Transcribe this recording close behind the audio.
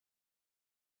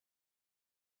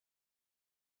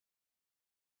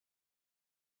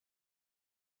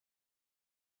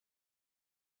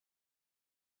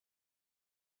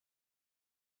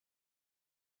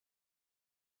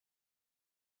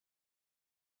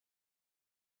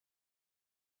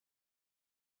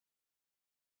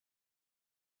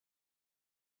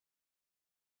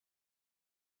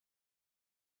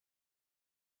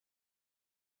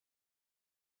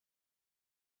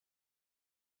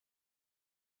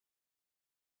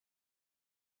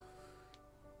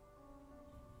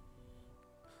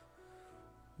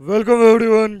Welcome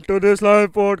everyone to this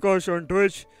live podcast on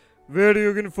Twitch, where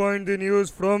you can find the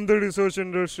news from the research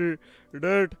industry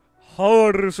that how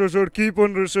our researchers keep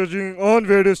on researching on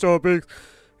various topics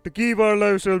to keep our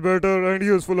lifestyle better and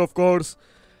useful, of course.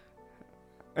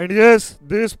 And yes,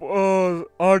 this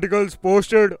articles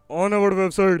posted on our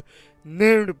website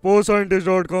named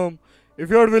postscientist.com. If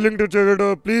you are willing to check it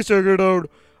out, please check it out.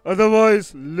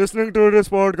 Otherwise, listening to this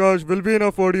podcast will be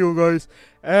enough for you guys,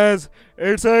 as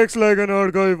it acts like an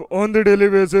archive on the daily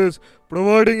basis,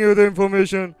 providing you the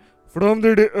information from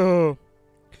the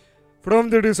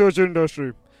research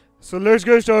industry. So let's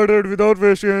get started without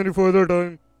wasting any further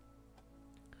time.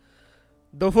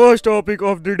 The first topic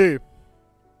of the day: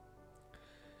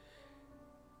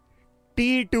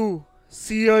 T2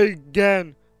 CI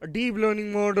GAN, a deep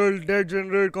learning model that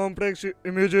generates complex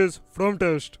images from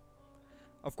text.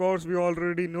 Of course, we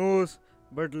already knows,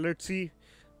 but let's see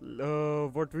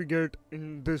what we get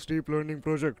in this deep learning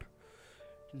project.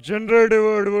 Generative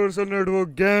Adversarial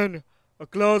Network GAN, a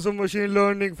class of machine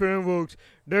learning frameworks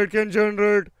that can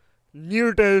generate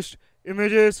new text,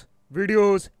 images,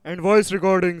 videos, and voice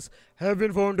recordings, have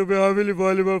been found to be heavily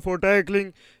valuable for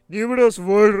tackling numerous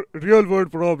real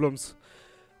world problems.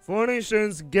 For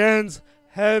instance, GANs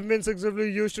have been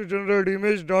successfully used to generate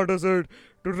image dataset,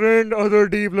 to train other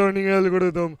deep learning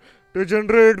algorithms, to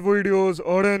generate videos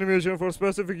or animation for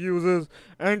specific uses,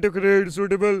 and to create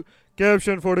suitable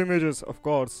caption for images, of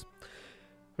course.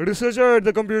 Researchers at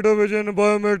the Computer Vision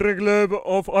Biometric Lab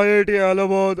of IIT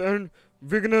Allahabad and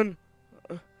Vignan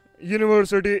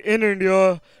University in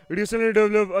India recently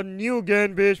developed a new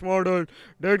GAN-based model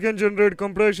that can generate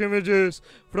compressed images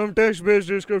from text-based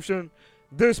description.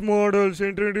 This model,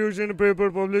 introduced in a paper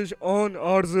published on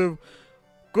Arxiv,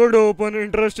 could open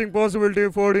interesting possibility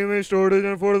for image storage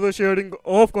and for the sharing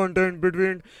of content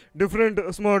between different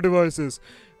smart devices.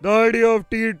 The idea of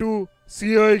T2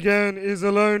 CI GAN is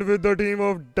aligned with the team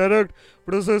of direct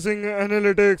processing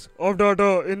analytics of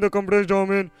data in the compressed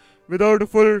domain without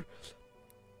full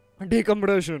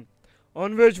decompression,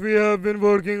 on which we have been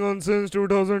working on since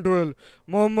 2012.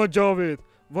 Mohammad Javed,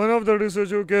 one of the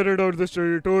researchers who carried out the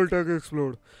study, told Tech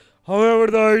Explode. However,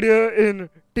 the idea in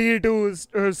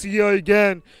T2 CI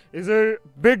GAN is a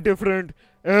bit different,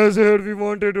 as here we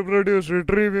wanted to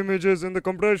retrieve images in the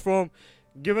compressed form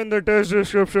given the text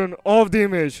description of the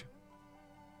image.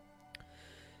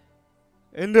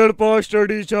 In their past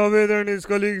studies, Javed and his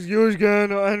colleagues used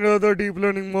GAN and other deep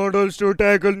learning models to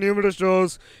tackle numerous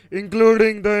tasks,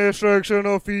 including the extraction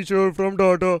of features from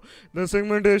data, the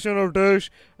segmentation of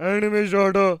text and image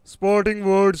data, spotting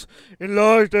words in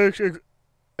large text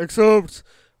excerpts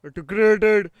to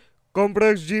created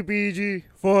complex GPG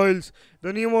files.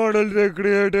 The new model they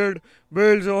created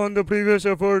builds on the previous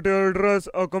effort to address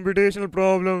a computational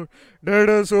problem that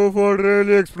has so far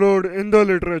rarely explored in the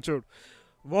literature.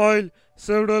 While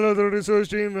several other research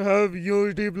teams have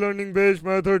used deep learning based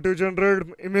method to generate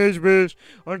image based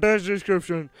on text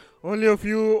description, only a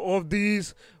few of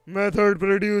these methods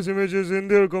produce images in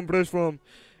their compressed form.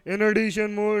 In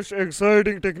addition, most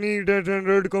exciting technique that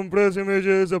generate compressed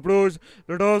images approach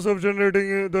the task of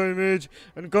generating the image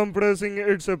and compressing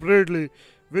it separately,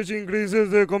 which increases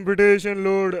the computation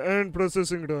load and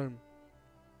processing time.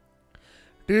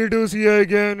 T2CI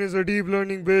GAN is a deep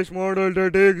learning based model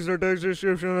that takes the text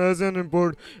description as an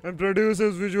input and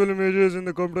produces visual images in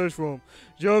the compressed form.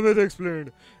 Javed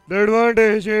explained. The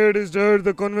advantage here is that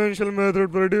the conventional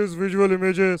method produces visual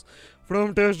images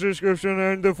from text description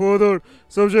and they further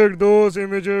subject those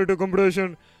images to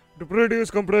compression to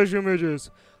produce compressed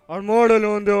images. Our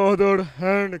model, on the other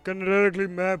hand, can directly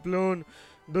map learn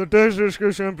the text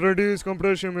description and produce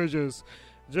compressed images.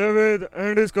 Javed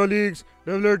and his colleagues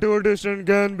developed two distinct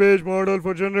GAN-based models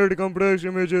for generating compressed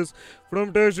images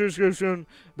from text description.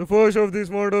 The first of these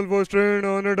models was trained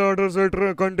on a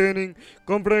dataset containing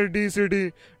compressed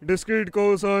DCT, discrete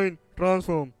cosine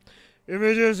transform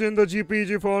images in the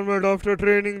GPG format. After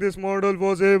training, this model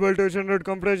was able to generate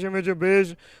compressed images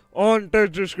based on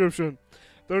text description.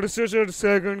 The researcher's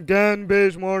second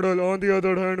GAN-based model, on the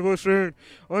other hand, was trained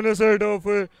on a set of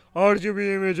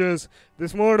RGB images.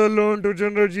 This model learned to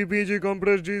generate GPG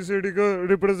compressed GCD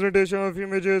representation of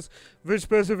images, which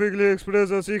specifically express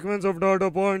a sequence of data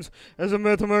points as a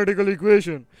mathematical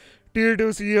equation.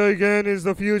 T2CI GAN is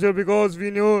the future because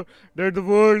we know that the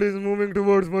world is moving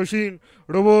towards machine,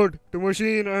 robot to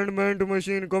machine, and man to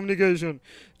machine communication,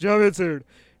 Javed said.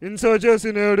 In such a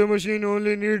scenario, machine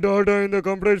only need data in the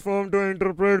compressed form to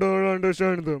interpret or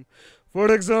understand them.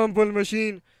 For example,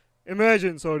 imagine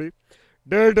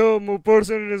that a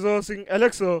person is asking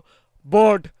Alexa,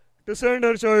 bot, to send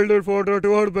her childhood photo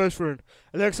to her best friend.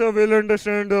 Alexa will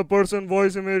understand the person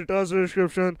voice image task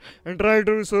description and try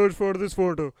to search for this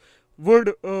photo.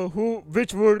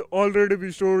 Which would already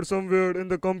be stored somewhere in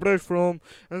the compressed form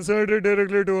and send it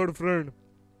directly to her friend.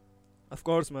 Of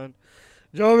course, man.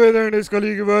 Javed and his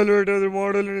colleague evaluated the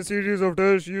model in a series of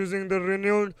tests using the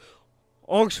renowned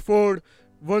Oxford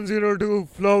 102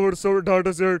 flower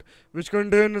dataset, which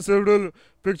contained several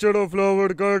pictures of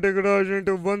flowers categorized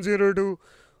into 102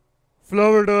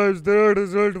 flower types. Their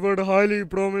results were highly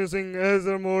promising as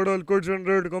the model could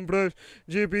generate compressed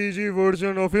JPG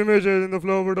version of images in the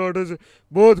flower dataset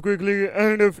both quickly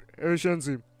and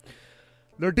efficiently.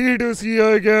 The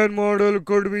T2CI GAN model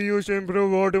could be used to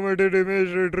improve automated image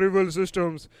retrieval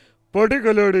systems,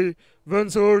 particularly when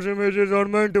source images are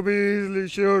meant to be easily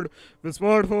shared with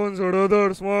smartphones or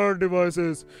other smart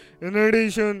devices. In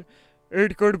addition,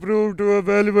 it could prove to a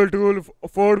valuable tool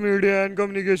for media and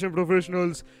communication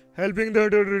professionals, helping them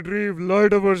to retrieve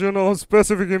lighter versions of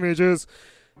specific images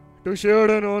to share on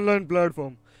an online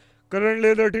platform.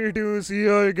 Currently, the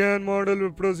T2CI GAN model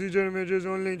with procedure images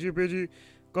only in JPG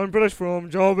compressed from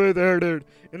Javed added.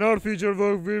 In our future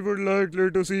work, we would likely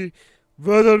to see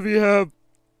whether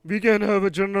we can have a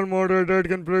general model that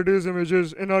can produce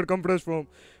images in our compressed form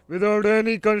without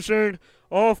any constraint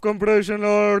of compression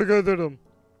algorithm,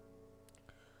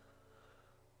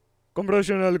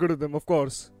 of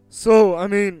course. So, I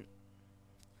mean,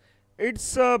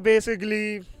 it's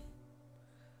basically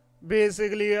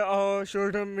a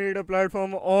social media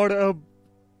platform or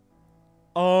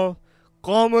a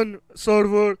common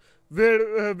server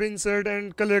where have been set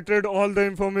and collected all the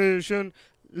information.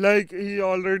 Like he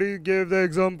already gave the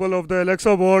example of the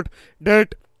Alexa bot,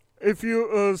 that if you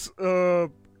tell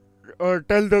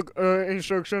the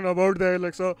instruction about the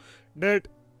Alexa that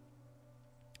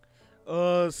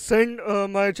send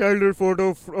my childhood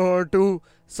photo to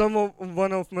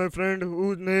one of my friend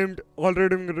who named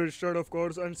already been registered, of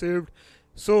course, and saved.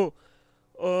 So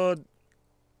uh,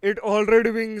 it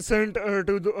already being sent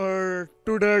to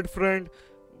that friend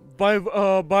by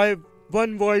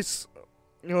one voice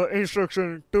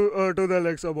instruction to the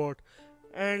Alexa bot,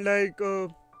 and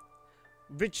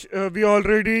which we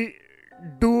already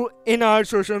do in our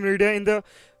social media.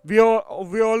 We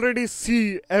already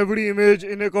see every image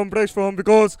in a compressed form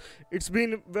because it's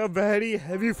been a very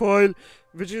heavy file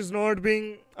which is not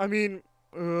being,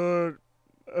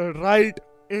 right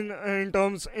in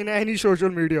terms in any social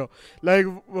media, like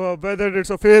whether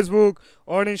it's a Facebook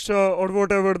or Insta or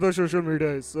whatever the social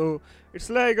media is. So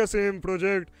it's like a same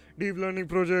project, deep learning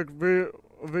project,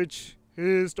 which he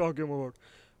is talking about.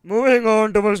 Moving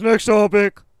on to our next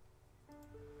topic.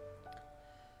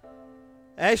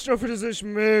 Astrophysicists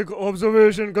make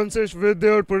observation consistent with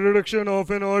their prediction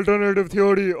of an alternative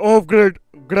theory of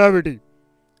gravity.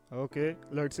 Okay,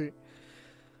 let's see.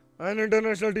 An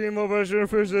international team of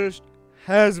astrophysicists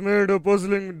has made a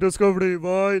puzzling discovery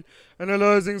while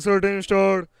analyzing certain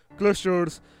star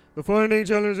clusters. The finding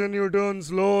challenges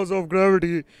Newton's laws of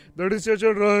gravity. The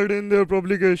researchers write in their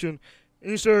publication.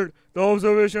 Instead, the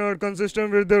observations are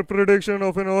consistent with their prediction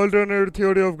of an alternate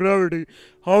theory of gravity.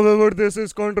 However, this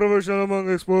is controversial among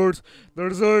experts. The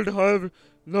results have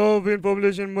now been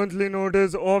published in monthly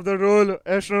notice of the Royal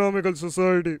Astronomical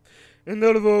Society. In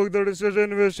their work, the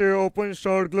researchers investigate open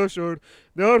star clusters.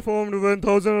 They are formed when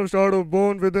thousands of stars are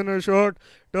born within a short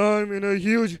time in a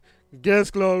huge gas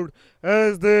cloud.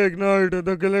 As they ignite,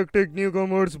 the galactic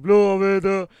newcomers blow away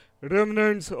the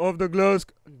remnants of the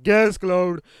gas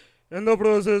cloud. In the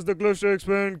process, the cluster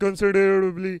expands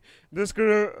considerably. This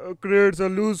creates a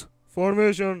loose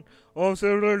formation of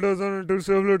several dozen to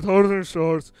several thousand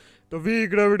stars. The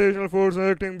weak gravitational force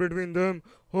acting between them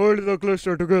holds the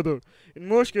cluster together. In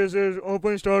most cases,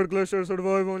 open star clusters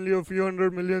survive only a few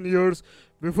 100 million years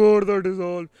before the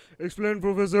dissolve, explained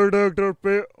Professor Dr.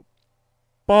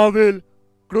 Pavel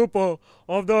Krupa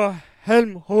of the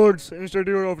Helmholtz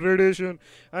Institute of Radiation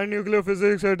and Nuclear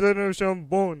Physics at the University of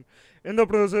Bonn. In the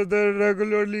process, there are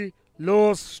regularly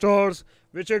lost stars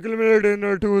which accumulate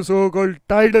in two so-called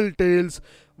tidal tails.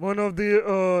 One of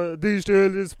these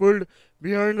tails is pulled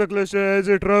behind the cluster as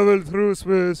it travels through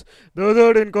space. The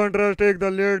other, in contrast, take the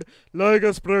lead like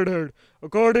a spread head.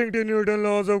 According to Newton's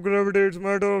laws of gravity, it's a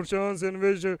matter of chance in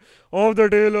which of the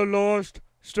tail a lost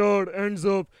star ends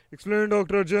up, explained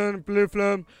Dr. Jan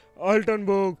Pleflam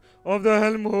Altenburg of the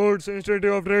Helmholtz Institute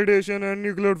of Radiation and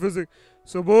Nuclear Physics.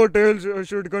 So both tails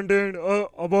should contain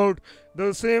about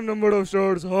the same number of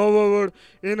stars. However,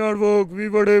 in our work, we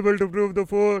were able to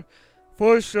prove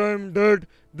first time that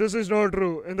this is not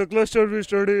true. In the cluster we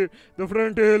studied, the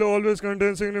front tail always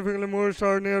contains significantly more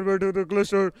stars nearby to the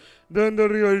cluster than the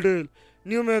real tail.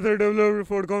 new method developed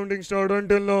for counting stars.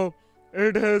 Until now,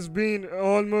 it has been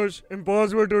almost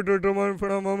impossible to determine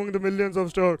from among the millions of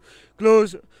stars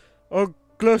close or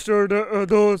clustered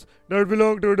those that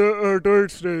belong to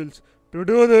its tails. To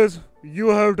do this, you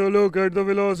have to look at the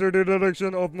velocity,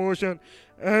 direction of motion,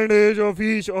 and age of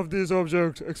each of these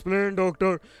objects, explained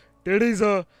Dr.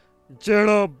 Teresa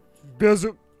Jeda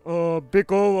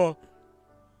Bikova,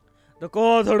 the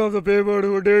co-author of the paper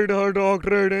who did her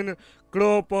doctorate in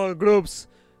groups,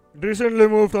 recently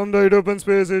moved from the European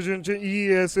Space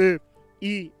Agency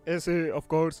ESA of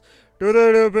course, to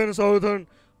the European Southern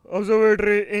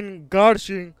Observatory in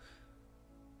Garching.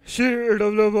 She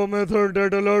developed a method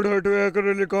that allowed her to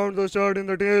accurately count the stars in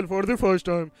the tail for the first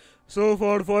time. So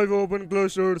far, 5 open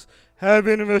clusters have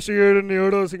been investigated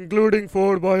near us, including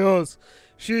 4 by us.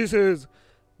 She says,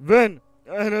 when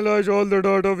analyze all the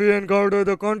data, we encounter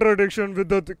the contradiction with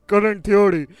the current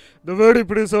theory. The very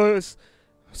precise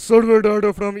survey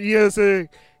data from ESA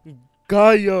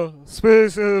Gaia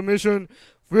space mission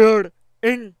were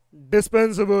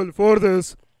indispensable for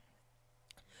this.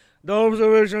 The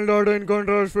observational data, in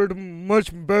contrast, fit much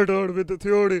better with the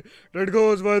theory that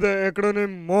goes by the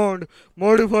acronym MOND,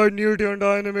 Modified Newton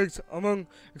Dynamics among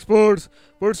experts.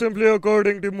 Put simply,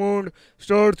 according to MOND,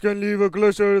 stars can leave a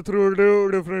cluster through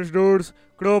 2 different doors.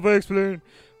 Croppa explained.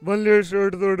 One leads to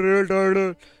the real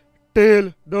tidal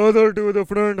tail, the other to the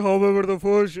front. However, the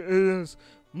first is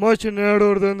much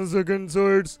narrower than the second,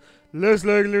 so it's less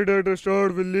likely that a star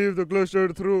will leave the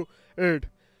cluster through it.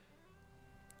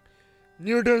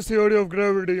 Newton's theory of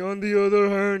gravity, on the other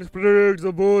hand, predicts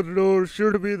that both doors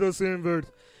should be the same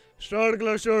width. Star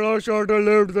clusters are shorter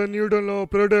lived than Newton's law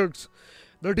predicts.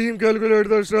 The team calculated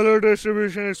the stellar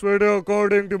distribution expected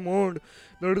according to MOND.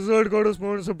 The result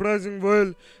corresponds surprisingly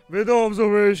well with the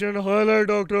observation, highlight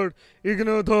Dr.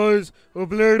 Ignathius, who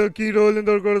played a key role in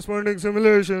the corresponding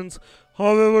simulations.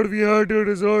 However, we had to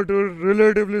resort to a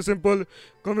relatively simple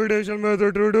computational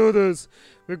method to do this.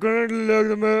 We currently lack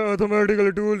the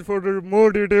mathematical tools for the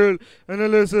more detailed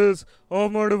analysis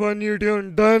of modified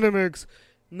Newton dynamics.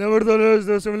 Nevertheless,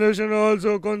 the simulation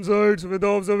also coincides with the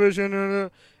observation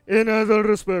in other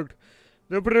respect.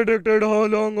 They predicted how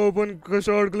long open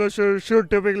star clusters should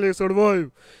typically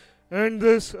survive, and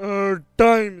this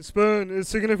time span is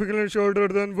significantly shorter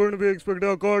than would be expected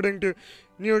according to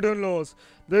Newton laws.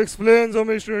 They explain a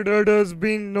mystery that has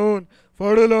been known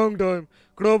for a long time.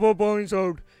 Cropper points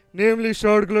out, namely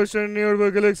star clusters in nearby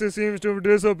galaxies seems to be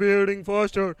disappearing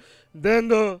faster than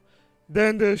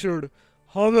they should.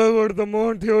 However, the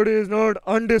MOND theory is not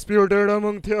undisputed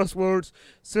among theosophers,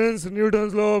 since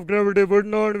Newton's law of gravity would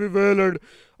not be valid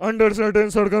under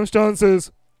certain circumstances,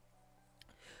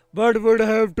 but would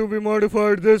have to be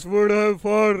modified. This would have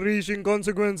far-reaching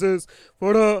consequences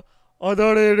for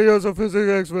other areas of physics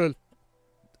as well.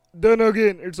 Then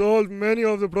again, it solves many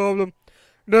of the problems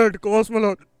that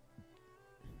cosmology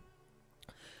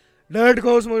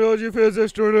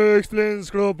faces today, explains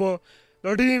Cropper.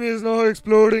 The team is now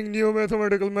exploring new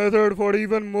mathematical methods for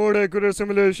even more accurate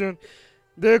simulation.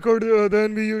 They could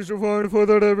then be used to find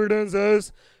further evidence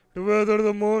as to whether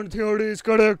the MOND theory is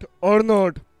correct or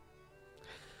not.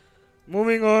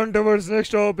 Moving on towards next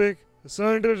topic,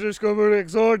 scientists discovered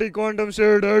exotic quantum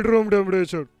state at room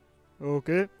temperature.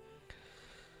 Okay.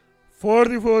 For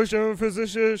the first time,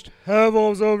 physicists have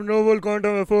observed novel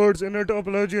quantum efforts in a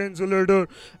topology insulator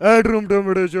at room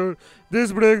temperature.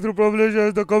 This breakthrough, published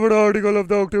as the cover article of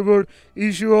the October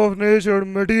issue of Nature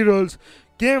Materials,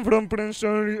 came from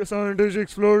Princeton scientists who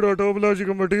explored a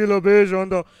topological material based on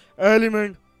the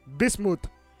element bismuth.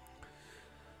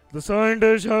 The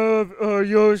scientists have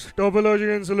used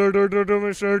topological insulator to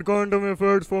demonstrate quantum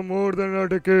effects for more than a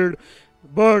decade.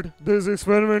 But this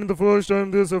experiment, the first time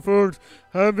these efforts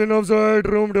have been observed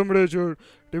at room temperature,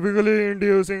 typically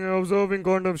inducing and observing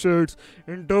quantum states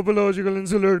in topological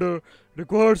insulator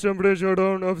requires temperature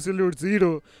around absolute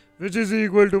zero, which is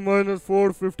equal to minus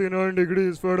 459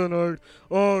 degrees Fahrenheit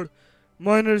or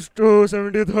minus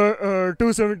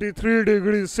 273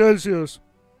 degrees Celsius.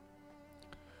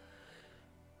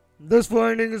 This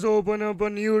findings open up a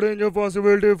new range of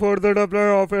possibilities for the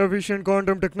deployment of efficient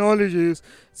quantum technologies,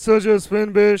 such as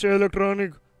spin-based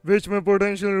electronic, which may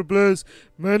potentially replace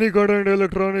many current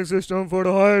electronic systems for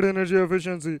higher energy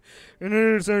efficiency. In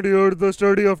recent years, the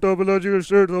study of topological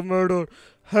states of matter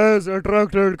has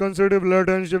attracted considerable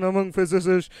attention among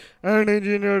physicists and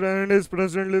engineers and is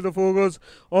presently the focus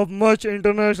of much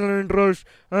international interest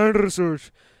and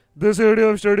research. This area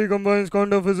of study combines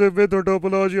quantum physics with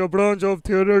topology, a branch of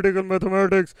theoretical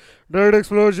mathematics that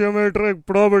explores geometric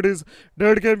properties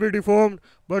that can be deformed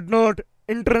but not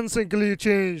intrinsically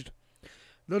changed.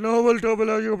 The novel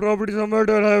topological properties of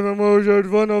matter have emerged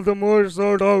as one of the most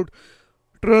sought out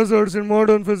treasures in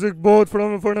modern physics, both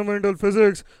from a fundamental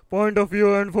physics point of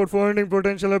view and for finding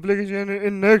potential application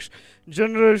in next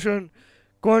generation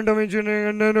quantum engineering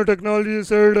and nanotechnology,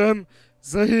 said M.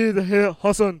 Zahid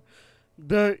Hassan,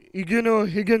 the Iguino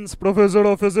Higgins Professor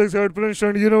of Physics at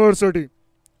Princeton University,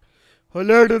 who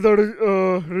led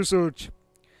the research.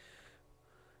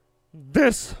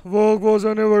 This work was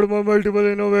enabled by multiple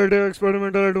innovative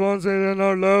experimental advances in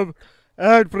our lab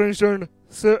at Princeton,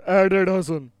 added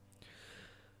Hassan.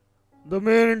 The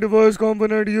main device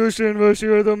component used to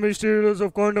investigate the mysteries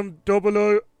of quantum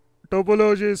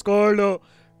topology is called a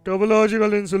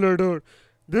topological insulator.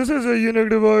 This is a unique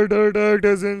device that acts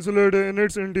as an insulator in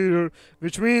its interior,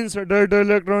 which means that the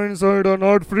electrons inside are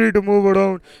not free to move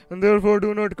around and therefore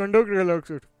do not conduct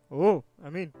electricity. Oh,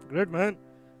 great man.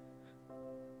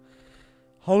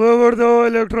 However, the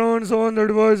electrons on the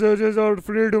device edges are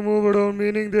free to move around,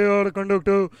 meaning they are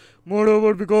conductive.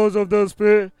 Moreover, because of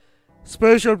the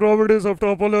special properties of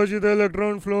topology, the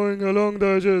electrons flowing along the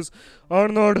edges are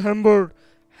not hampered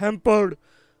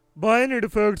by any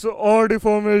defects or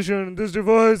deformation. This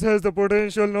device has the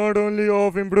potential not only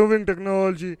of improving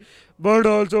technology but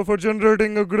also for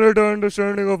generating a greater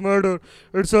understanding of matter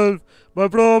itself by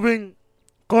probing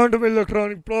quantum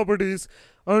electronic properties.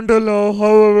 Until now,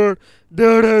 however,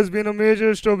 there has been a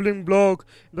major stumbling block: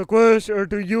 the quest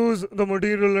to use the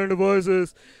material and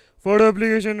devices for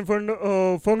application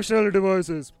in functional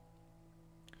devices.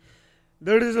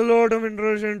 There is a lot of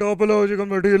interest in topological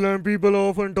material, and people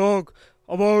often talk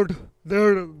about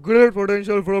their great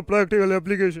potential for practical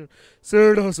application,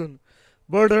 said Hassan.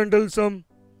 But until some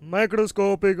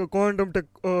microscopic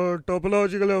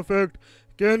topological effect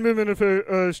can be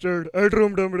manifested at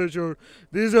room temperature,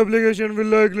 these applications will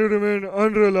likely remain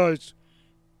unrealized.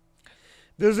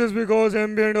 This is because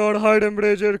ambient or high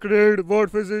temperature create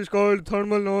what physics call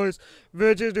thermal noise,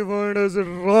 which is defined as a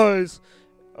rise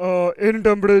in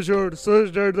temperature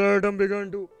such that the atom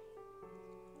begin to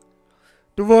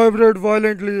vibrate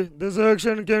violently. This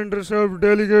action can disrupt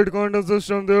delicate quantum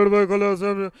systems, thereby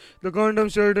collapsing the quantum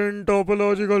state in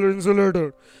topological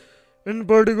insulator. In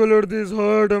particular, these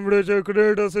higher temperatures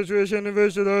create a situation in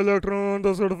which the electron on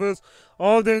the surface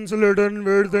of the insulator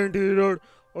invades the interior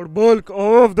or bulk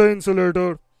of the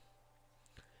insulator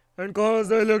and cause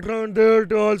the electron there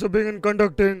to also begin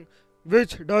conducting,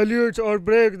 which dilutes or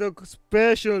breaks the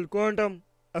special quantum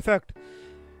effect.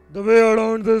 The way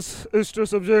around this is to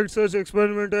subject such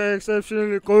experiment to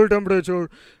exceptionally cold temperature,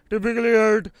 typically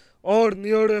at or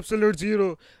near absolute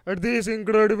zero. At these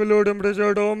incredibly low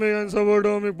temperature, atomic and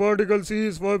subatomic particles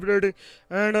cease vibrating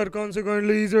and are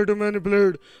consequently easier to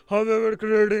manipulate. However,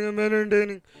 creating and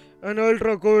maintaining an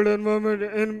ultra cold environment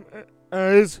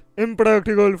is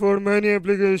impractical for many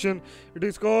applications. It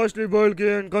is costly, bulky,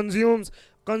 and consumes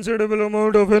considerable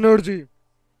amount of energy.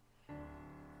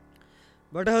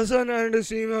 But Hassan and his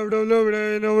team have developed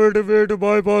an innovative way to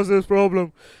bypass this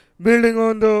problem, building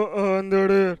on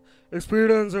their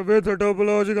experience with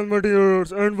topological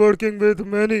materials and working with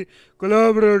many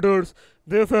collaborators.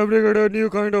 They fabricated a new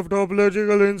kind of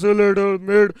topological insulator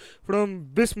made from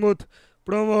bismuth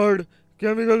bromide,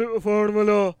 chemical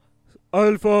formula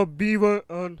alpha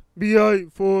B1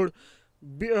 Bi4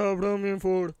 bromium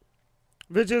 4,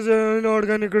 which is an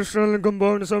inorganic crystalline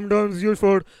compound sometimes used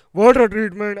for water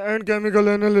treatment and chemical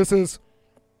analysis.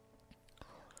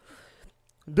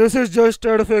 This is just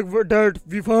terrific that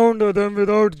we found them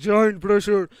without giant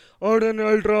pressure or an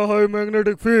ultra high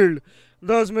magnetic field,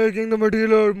 thus making the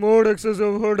material more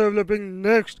accessible for developing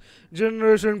next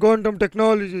generation quantum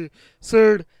technology,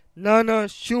 said Nana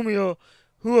Shumia,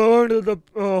 who earned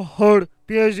her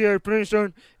PhD at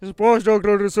Princeton, is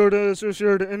postdoctoral research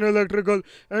associate in electrical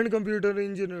and computer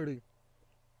engineering,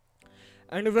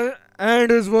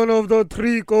 and is one of the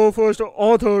three co-first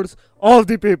authors of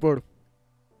the paper.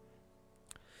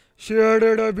 She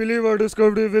added, I believe our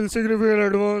discovery will significantly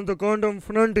advance the quantum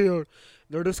frontier.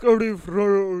 The discovery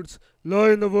fruits lie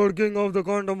in the working of the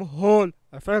quantum Hall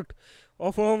effect,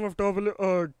 a form of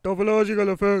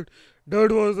topological effect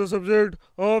that was the subject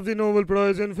of the Nobel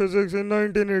Prize in Physics in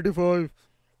 1985.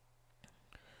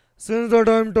 Since the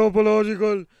time,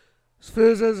 topological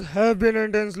phases have been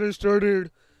intensely studied.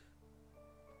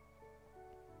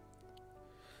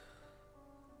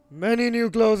 Many new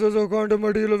classes of quantum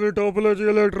material with topology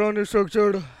electronic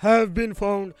structure have been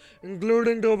found,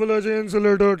 including topology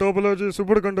insulator, topology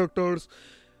superconductors,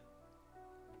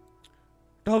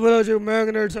 topology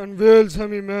magnets, and Weyl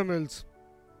semi-metals.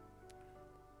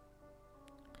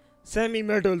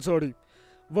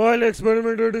 While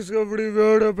experimental discovery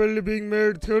were rapidly being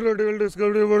made, theoretical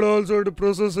discovery were also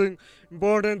processing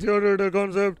important theoretical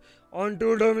concepts. On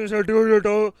two-dimensional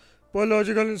 2D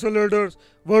topological insulators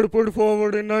were put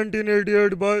forward in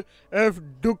 1988 by F.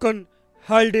 Duncan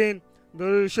Haldane,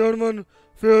 the Sherman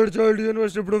Fairchild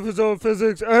University professor of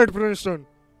physics at Princeton.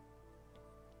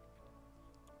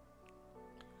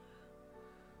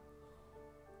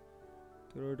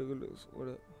 Theoretical is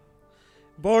what?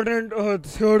 Important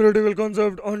theoretical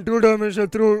concept on two-dimensional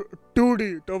through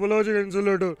 2D topological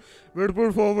insulator were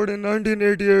put forward in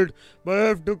 1988 by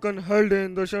F. Duncan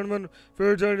Haldane, the Sherman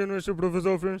Fairchild University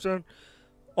professor of Princeton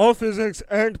of physics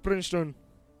at Princeton.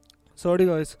 Sorry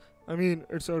guys, I mean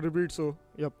it's a repeat, so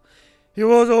yep. He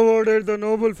was awarded the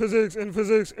Nobel Physics in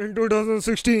Physics in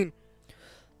 2016.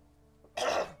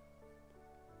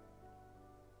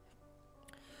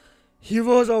 He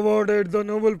was awarded the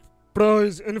Nobel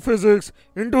Prize in Physics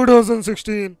in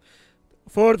 2016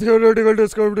 for theoretical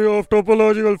discovery of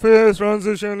topological phase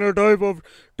transition, a type of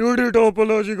 2D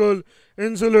topological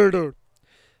insulator.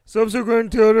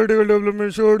 Subsequent theoretical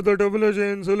development showed the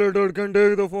topology insulator can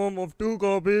take the form of two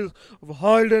copies of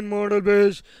Haldane model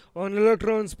based on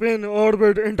electron spin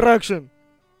orbit interaction.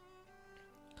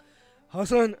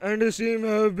 Hassan and his team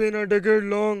have been a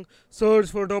decade-long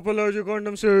search for topology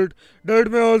quantum state that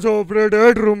may also operate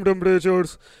at room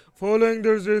temperatures. Following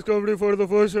this discovery for the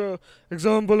first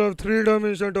example of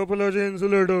three-dimensional topology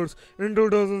insulators in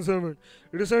 2007,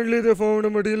 recently they found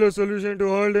a material solution to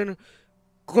Haldane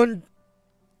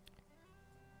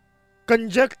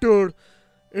conjecture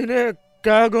in a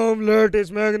Kagom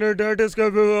lattice magnet that is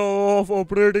capable of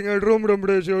operating at room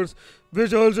temperatures,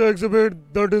 which also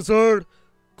exhibit the desired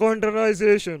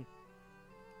quantization.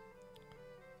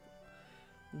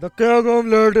 The Kagom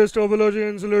lattice topology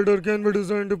insulator can be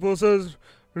designed to possess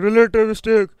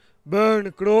relativistic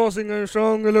band crossing and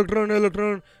strong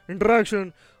electron-electron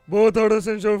interaction. Both are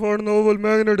essential for novel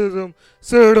magnetism,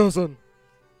 said Hassan.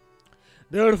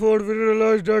 Therefore, we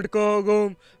realized that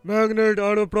Kagom magnet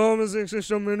are a promising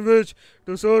system in which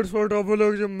to search for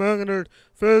topology magnet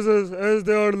phases, as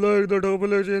they are like the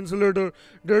topology insulator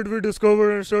that we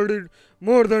discovered and studied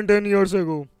more than 10 years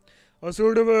ago. A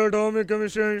suitable atomic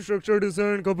chemistry and structure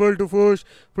design coupled to Foch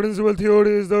principal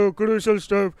theory is the crucial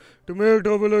step to make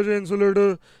topology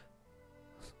insulator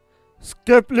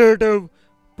speculative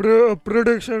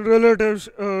prediction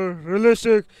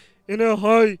realistic in a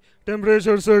high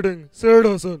temperature setting, said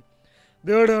Hassan.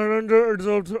 There are hundreds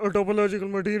of topological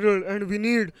material and we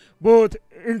need both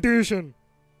intuition,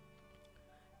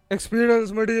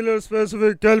 experience, material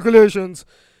specific calculations,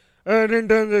 and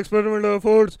intense experimental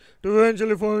efforts to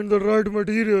eventually find the right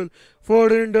material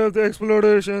for in-depth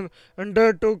exploration, and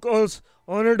that took us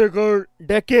on a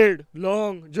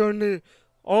decade-long journey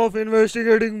of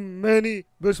investigating many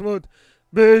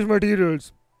bismuth-based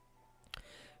materials.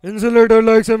 Insulators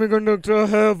like semiconductors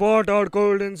have what are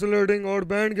called insulating or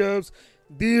band gaps.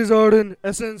 These are in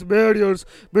essence barriers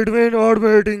between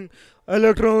orbiting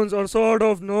electrons, or sort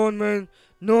of no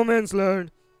man's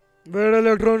land where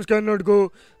electrons cannot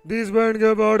go. These band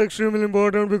gaps are extremely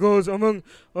important because, among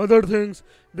other things,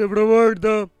 they provide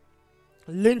the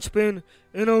linchpin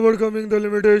in overcoming the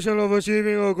limitation of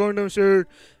achieving a quantum state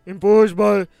imposed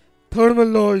by thermal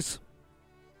noise.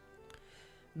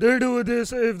 They do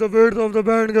this if the width of the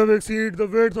band gap exceeds the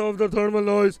width of the thermal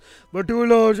noise, but too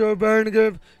large a band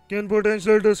gap can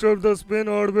potentially disrupt the spin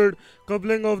orbit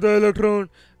coupling of the electron.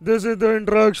 This is the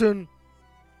interaction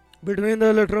between the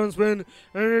electron spin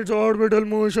and its orbital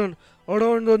motion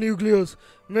around the nucleus.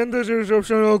 When this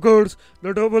disruption occurs,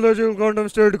 the topological quantum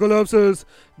state collapses.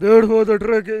 Therefore, the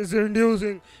trick is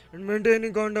inducing and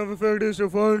maintaining quantum effect is to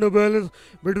find a balance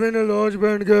between a large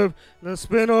band gap and the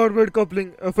spin orbit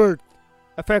coupling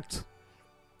effects.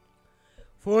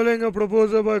 Following a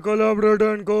proposal by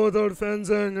collaborator and co-author Fan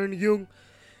Zhang and Jung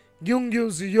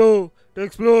Zhou to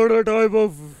explore a type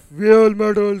of Weyl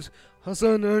metals,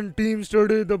 Hassan and team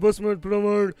studied the bismuth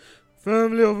bromide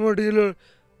family of material,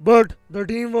 but the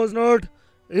team was not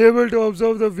able to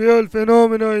observe the Weyl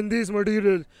phenomena in these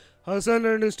materials. Hassan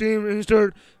and his team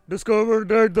instead discovered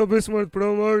that the bismuth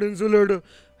bromide insulator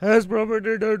has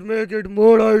properties that make it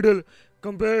more ideal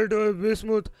compared to a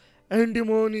bismuth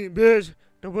antimony based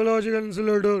topological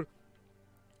insulator.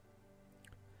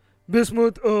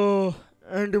 Bismuth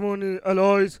antimony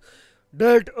alloys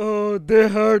that they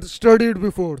had studied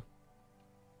before.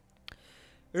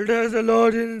 It has a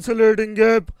large insulating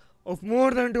gap of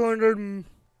more than 200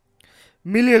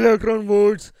 millielectron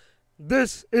volts.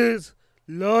 This is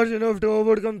large enough to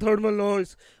overcome thermal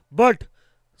noise, but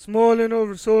small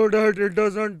enough so that it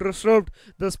does not disrupt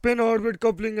the spin orbit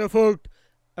coupling effect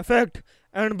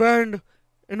and band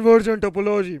inversion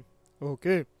topology.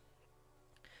 Okay.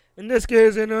 In this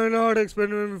case, in an odd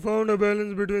experiment, we found a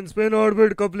balance between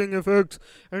spin-orbit coupling effects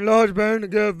and large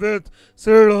band gap width,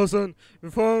 said Hassan. We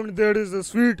found there is a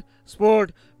sweet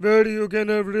spot where you can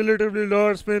have relatively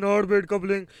large spin-orbit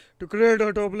coupling to create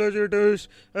a topology test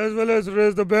as well as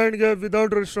raise the band gap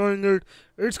without destroying it.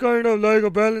 It's kind of like a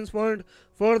balance point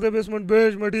for the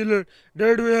bismuth-based material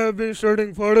that we have been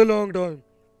studying for a long time.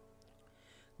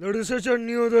 The researchers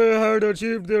knew they had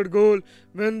achieved their goal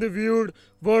when they viewed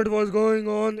what was going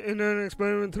on in an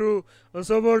experiment through a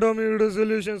subatomic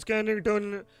resolution scanning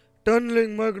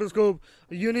tunneling microscope,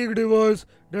 a unique device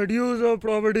that uses a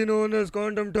property known as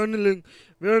quantum tunneling,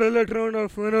 where electrons are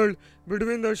funneled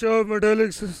between the sharp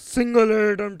metallic single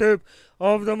atom tip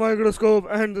of the microscope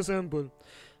and the sample.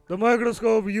 The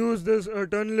microscope used this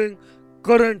tunneling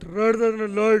current rather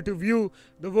than light to view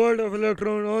the world of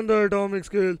electron on the atomic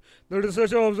scale. The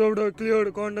researcher observed a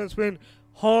clear quantum spin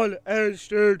Hall edge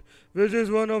state, which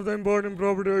is one of the important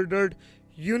properties that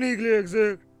uniquely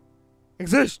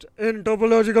exist in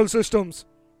topological systems.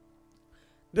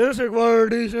 This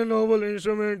required additional novel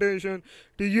instrumentation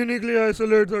to uniquely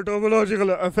isolate the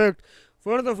topological effect.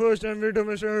 For the first time, we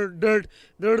demonstrated that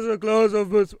there is a class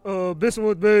of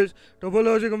bismuth-based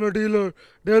topological material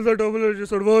that the topology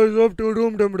survives up to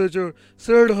room temperature,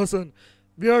 said Hassan.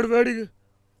 We are very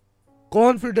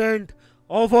confident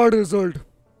of our result.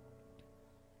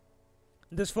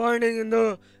 This finding in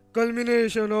the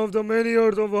culmination of the many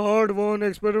years of hard-won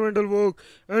experimental work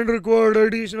and required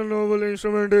additional novel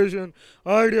instrumentation.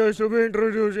 Ideas to be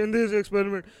introduced in this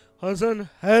experiment. Hassan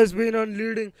has been a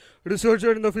leading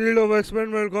researcher in the field of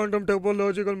experimental quantum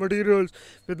topological materials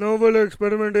with novel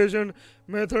experimentation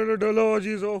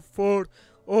methodologies for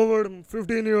over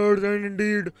 15 years and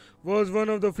indeed was one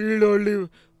of the field's early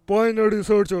pioneer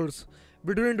researchers.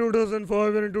 Between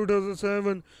 2005 and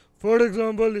 2007, for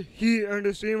example, he and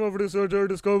his team of researchers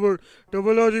discovered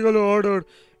topological order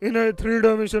in a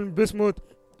three-dimensional bismuth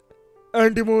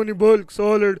antimony bulk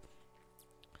solid,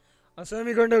 a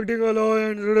semiconducting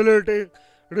alloy, and related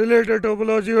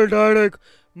topological dielectric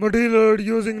material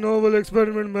using novel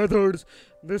experiment methods.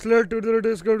 This led to the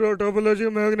discovery of topology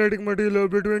of magnetic material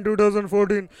between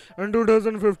 2014 and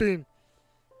 2015.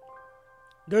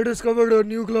 They discovered a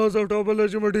new class of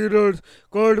topology materials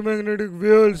called magnetic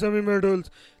wheel semimetals.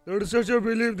 The researchers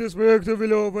believe this breakthrough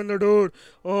will open the door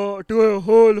to a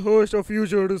whole host of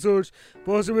future research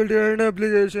possibility and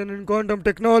application in quantum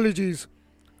technologies.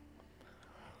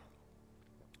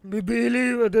 We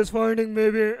believe this finding may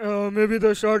be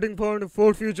the starting point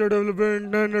for future development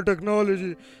in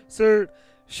nanotechnology, said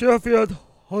Shafiat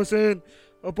Hossain,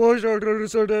 a postdoctoral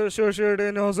research associate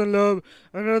in Hassan Lab,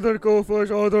 another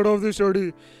co-first author of the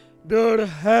study. There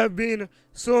have been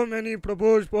so many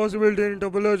proposed possibilities in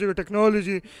topological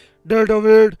technology that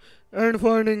await and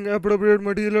finding appropriate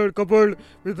material coupled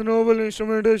with novel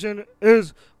instrumentation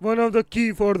is one of the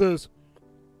key for this.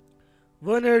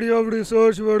 One area of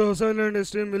research where Hassan and his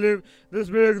team believe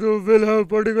this breakthrough will have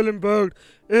particular impact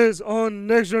is on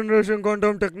next generation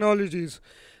quantum technologies.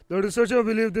 The researchers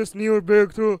believe this new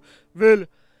breakthrough will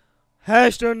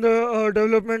hasten the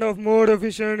development of more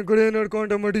efficient, greener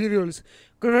quantum materials.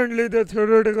 Currently, the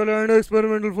theoretical and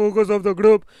experimental focus of the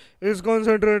group is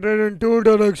concentrated in two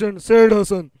directions, said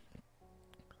Hassan.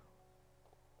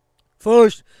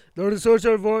 First, the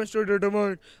researcher wants to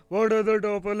determine what other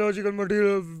topological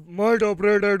materials might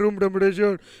operate at room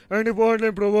temperature and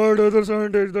importantly provide other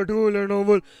scientists the tool and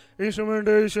novel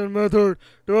instrumentation method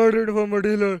to identify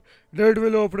material that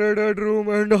will operate at room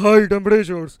and high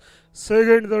temperatures.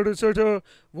 Second, the researcher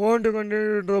wants to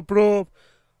continue the probe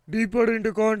deeper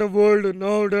into quantum world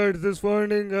now that this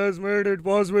finding has made it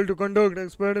possible to conduct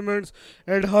experiments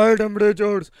at high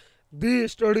temperatures.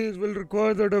 These studies will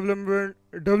require the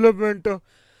development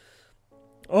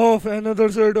of another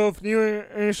set of new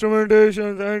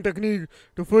instrumentations and techniques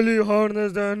to fully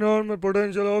harness the enormous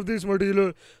potential of this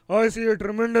material. I see a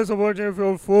tremendous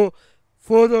opportunity for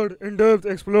further in-depth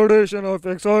exploration of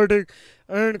exotic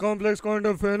and complex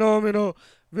quantum phenomena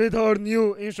with our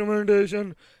new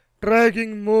instrumentation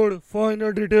tracking more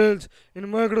finer details in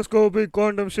microscopic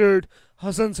quantum state,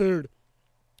 Hassan said.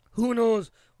 Who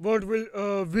knows what we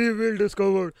will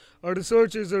discover? Our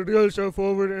research is a real step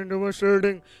forward in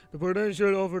demonstrating the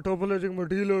potential of a topological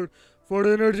material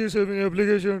for energy-saving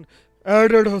application,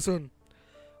 added Hassan.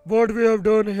 What we have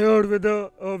done here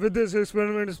with this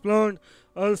experiment is plant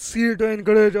a seed to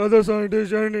encourage other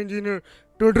scientists and engineers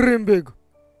to dream big.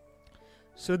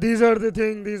 So these are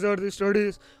the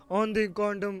studies on the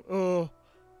quantum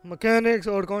mechanics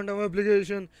or quantum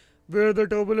application where the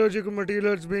topological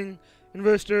materials being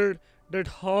invested, that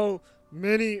how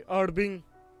many are being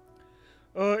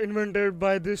invented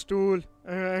by this tool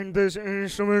and this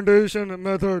instrumentation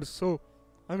methods. So,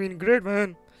 I mean, great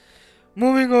man.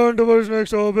 Moving on towards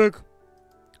next topic.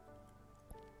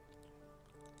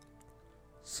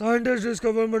 Scientists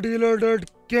discover material that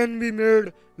can be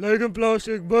made like a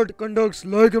plastic but conducts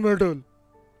like a metal.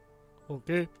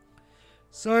 Okay.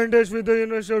 Scientists with the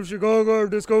University of Chicago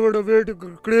have discovered a way to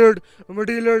create a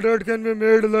material that can be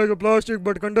made like a plastic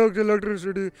but conducts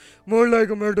electricity more like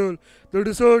a metal. The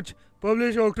research,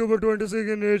 published October 26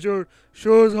 in Nature,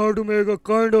 shows how to make a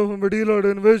kind of a material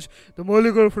in which the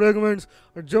molecular fragments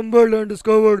are jumbled and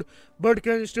discovered but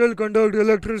can still conduct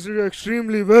electricity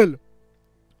extremely well.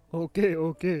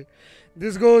 Okay.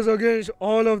 This goes against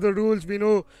all of the rules we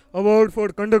know about for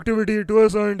conductivity to a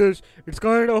scientist. It's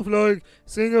kind of like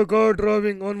seeing a car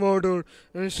driving on water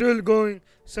and still going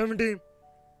 70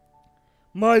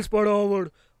 miles per hour.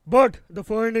 But the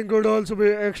finding could also be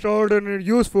extraordinarily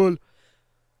useful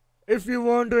if you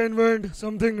want to invent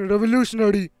something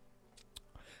revolutionary.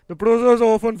 The process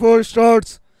often first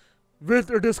starts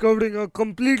with discovering a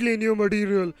completely new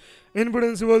material. In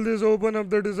principle, this opens up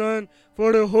the design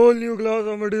for a whole new class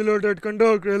of material that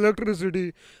conduct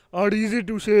electricity, are easy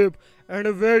to shape, and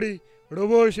are very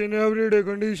robust in everyday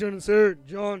conditions, said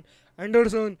John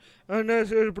Anderson, an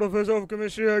associate professor of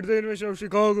chemistry at the University of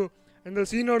Chicago and the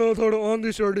senior author on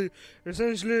the study.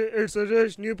 Essentially, it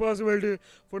suggests new possibility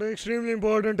for an extremely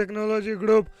important technology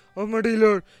group of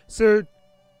material, said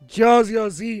Jazia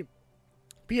Z.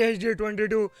 PhD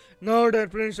 22, now at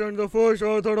Princeton, the first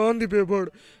author on the paper.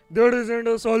 There isn't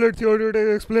a solid theory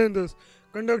to explain this.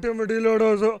 Conductive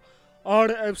materials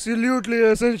are absolutely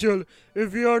essential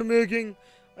if you are making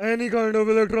any kind of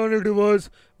electronic device,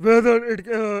 whether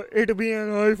it be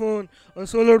an iPhone, a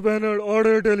solar panel, or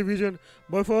a television.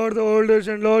 By far, the oldest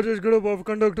and largest group of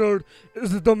conductors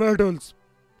is the metals.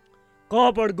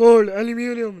 Copper, gold,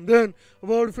 aluminium. Then,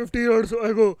 about 50 years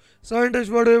ago, scientists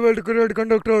were able to create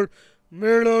conductors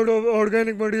made out of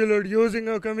organic material using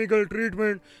a chemical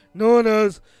treatment known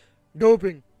as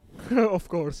doping, of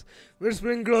course, which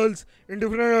sprinkles in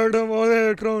different atoms or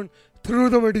electrons through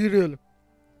the material.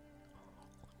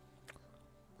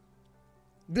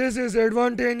 This is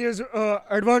advantageous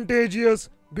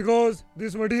because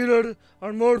these materials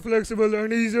are more flexible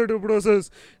and easier to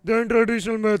process than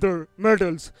traditional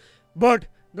metals. But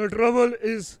the trouble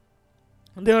is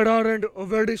they aren't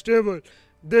very stable.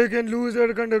 They can lose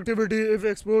their conductivity if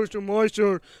exposed to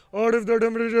moisture or if the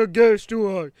temperature gets too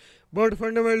high. But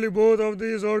fundamentally, both of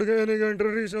these organic and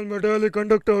traditional metallic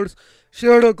conductors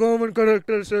share a common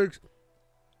characteristic.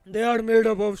 They are made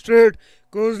up of straight,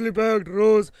 closely packed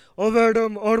rows of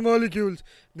atoms or molecules.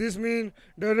 This means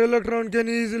that electron can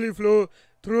easily flow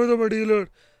through the material,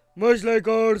 much like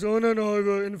cars on an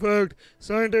highway. In fact,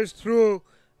 scientists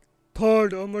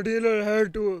thought a material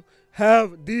had to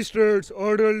have these straight,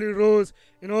 orderly rows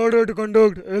in order to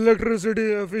conduct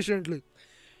electricity efficiently.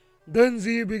 Then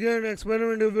Z began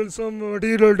experimenting with some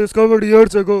material discovered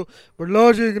years ago but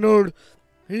largely ignored.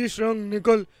 He shrunk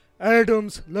nickel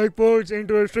atoms like pearls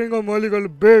into a string of molecular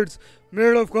beds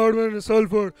made of carbon and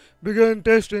sulfur, began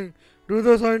testing. To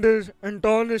the scientist's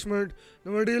astonishment,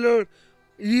 the material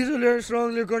easily and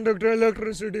strongly conducted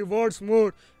electricity. What's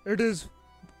more,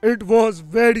 it was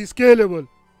very scalable.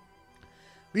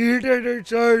 We heated it,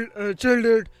 chilled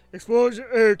it, exposed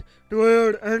it to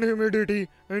air and humidity,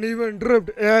 and even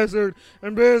dripped acid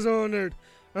and base on it,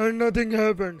 and nothing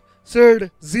happened, said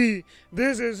Z.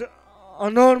 This is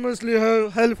enormously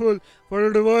helpful for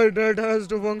a device that has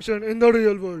to function in the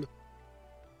real world.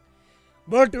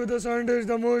 But to the scientists,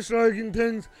 the most striking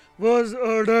thing was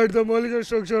that the molecular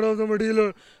structure of the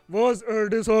material was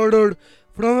disordered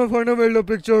from a fundamental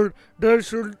picture that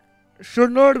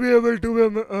should not be able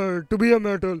to be a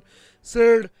metal,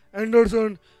 said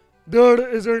Anderson. There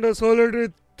isn't a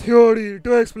solid theory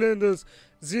to explain this.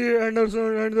 Z.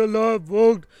 Anderson and the lab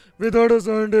worked with other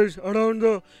scientists around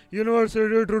the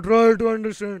university to try to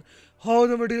understand how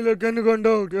the material can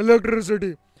conduct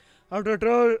electricity. After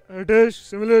test,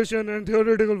 simulation, and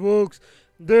theoretical works,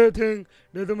 they think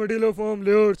that the material form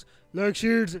layers like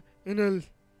sheets in a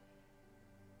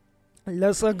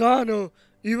lasagna,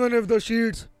 even if the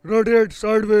sheets rotate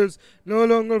sideways, no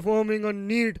longer forming a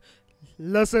neat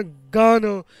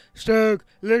lasagna stack.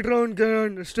 Electron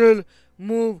can still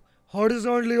move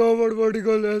horizontally over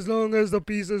vertical as long as the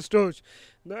pieces touch.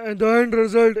 The end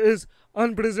result is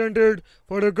unprecedented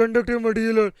for a conductive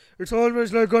material. It's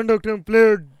almost like conducting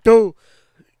play dough.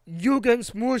 You can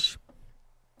smoosh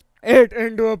it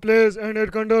into a place and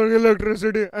it conducts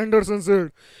electricity, Anderson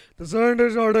said. The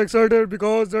scientists are excited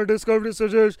because the discovery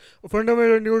suggests a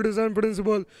fundamental new design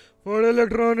principle for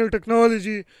electronic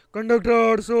technology. Conductors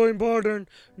are so important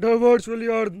that virtually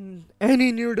are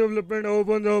any new development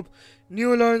opens up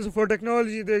new lines for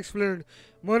technology, they explained.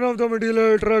 One of the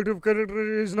material attractive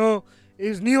characteristics now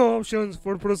is new options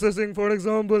for processing. For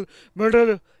example,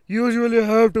 metal usually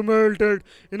have to melt it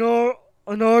in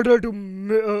order to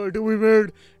be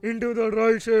made into the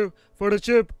right shape for a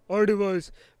chip or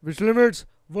device, which limits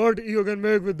what you can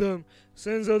make with them.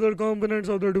 Since other components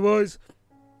of the device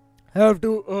have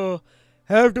to uh,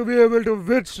 have to be able to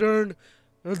withstand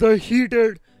the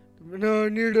heated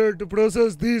needed to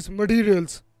process these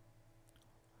materials.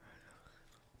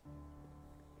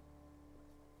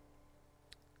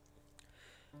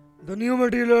 The new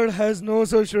material has no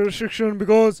such restriction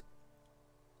because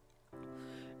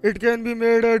it can be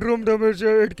made at room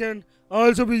temperature. It can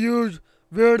also be used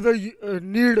where the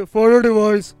need for a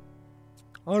device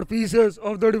or pieces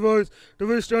of the device to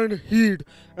withstand heat,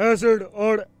 acid,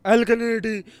 or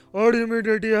alkalinity or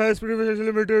humidity has previously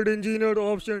limited engineered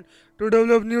option to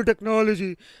develop new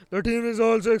technology. The team is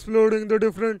also exploring the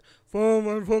different form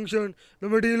and function the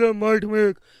material might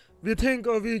make. We think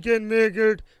we can make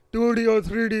it 2D or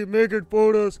 3D, make it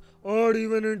porous, or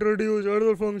even introduce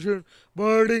other functions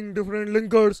by adding different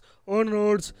linkers or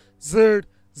nodes Z,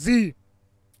 Z.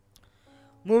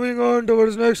 Moving on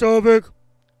towards next topic,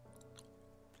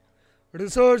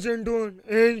 research into an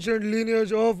ancient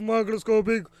lineage of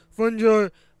microscopic fungi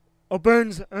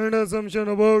appends an assumption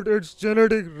about its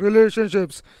genetic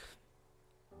relationships.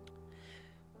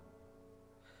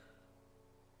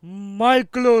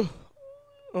 Micro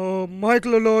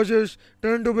Mycologists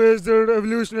tend to base their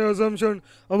evolutionary assumption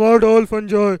about all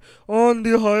fungi on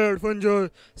the higher fungi,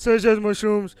 such as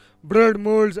mushrooms, bread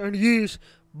molds, and yeast,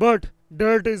 but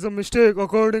that is a mistake,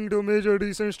 according to a major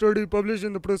recent study published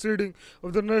in the Proceedings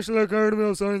of the National Academy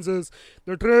of Sciences.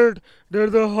 The trait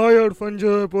that the higher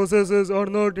fungi possesses are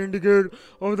not indicative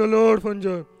of the lower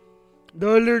fungi. The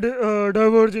early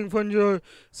diverging fungi,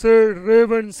 said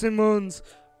Raven Simmons,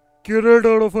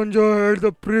 curator of fungi at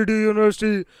the Purdue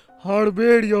University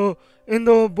Herbaria in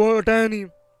the botany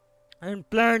and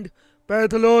plant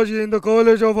pathology in the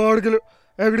College of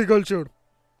Agriculture.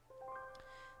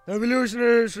 The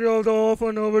evolutionary history of the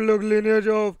often overlooked lineage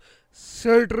of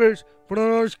citrus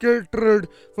pronounced chytrid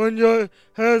fungi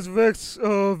has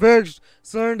vexed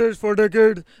scientists for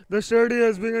decades. The study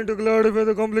has begun to clarify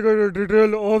the complicated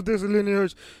detail of this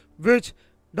lineage, which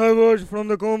diverged from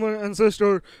the common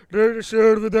ancestor that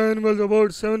shared with the animals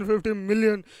about 750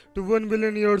 million to 1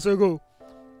 billion years ago.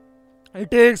 It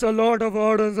takes a lot of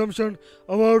hard assumption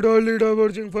about early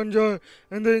diverging fungi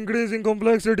and the increasing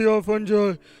complexity of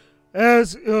fungi.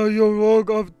 As you walk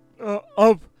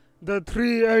up the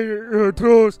tree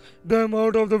throws them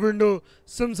out of the window,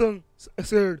 Simpson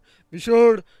said. We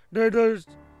showed that the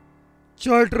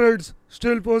chytrids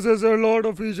still possess a lot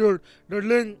of features that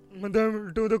link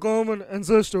them to the common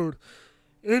ancestor.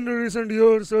 In recent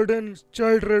years, certain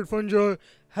chytrid fungi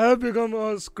have become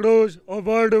a scourge of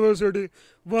biodiversity.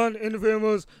 One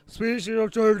infamous species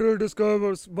of chytrid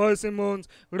discovered by Simmons,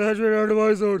 graduate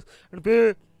advisors, and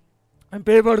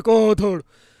paper co-authored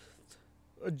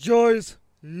Joyce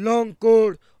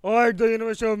Longcourt at the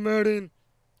University of Maine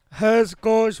has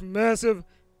caused massive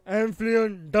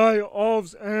amphibian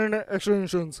die-offs and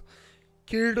extinctions.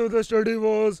 Key to the study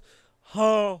was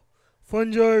how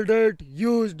fungi that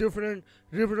use different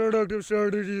reproductive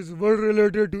strategies were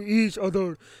related to each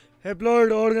other.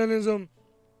 Haploid organism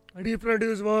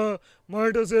reproduce via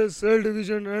mitosis, cell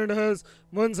division, and has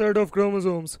one set of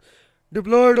chromosomes.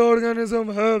 Diploid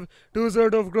organisms have two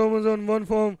sets of chromosomes, one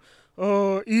from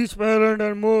each parent,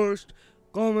 and most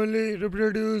commonly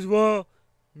reproduce via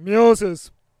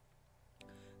meiosis.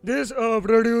 This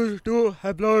produces two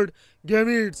haploid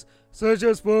gametes, such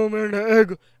as sperm and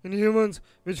egg in humans,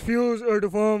 which fuse to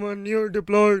form a new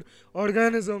diploid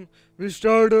organism. We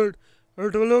started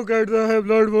to look at the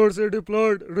haploid versus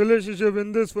diploid relationship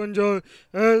in this fungi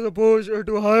as opposed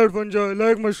to higher fungi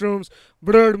like mushrooms,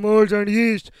 bread, molds, and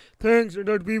yeast, things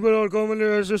that people are commonly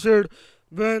associated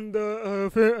then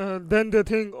they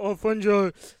think of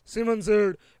fungi. Simon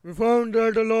said, we found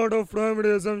that a lot of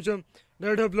primary assumptions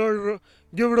that haploid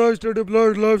give rise to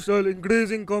diploid lifestyle,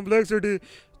 increasing complexity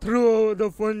through the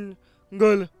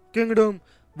fungal kingdom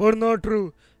were not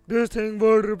true. These things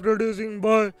were reproducing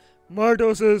by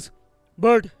mitosis,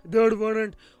 but they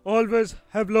weren't always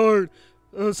haploid.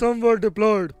 Some were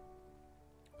diploid.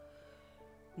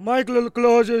 Michael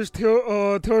Clausius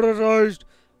theorized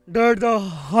that the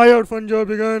higher fungi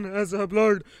began as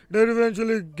haploid that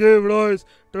eventually gave rise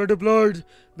to diploids.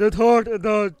 They thought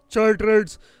the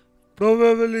childreds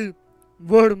probably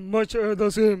were much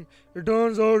the same. It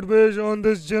turns out, based on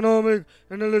this genomic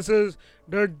analysis,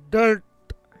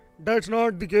 that's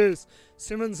not the case.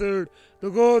 Simmons said.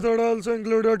 The co-author also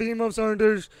included a team of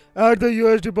scientists at the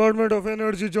U.S. Department of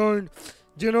Energy Joint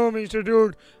Genome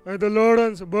Institute at the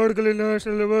Lawrence Berkeley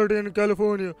National Laboratory in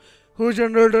California, who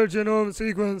generated genome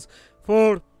sequence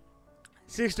for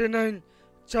 69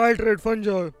 childred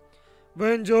fungi.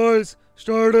 When Joyce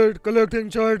started collecting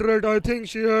childred, I think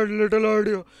she had little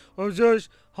idea of just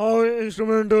how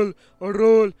instrumental a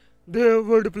role they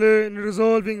would play in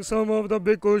resolving some of the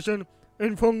big questions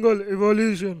in fungal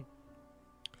evolution.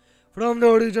 From the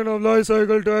origin of life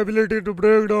cycle to ability to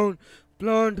break down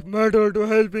plant matter to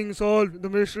helping solve the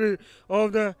mystery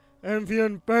of the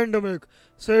amphibian pandemic,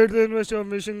 said the University of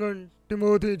Michigan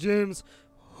Timothy James,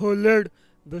 who led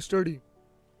the study.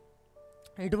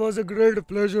 It was a great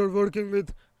pleasure working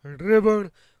with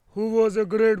Rayburn, who was a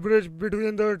great bridge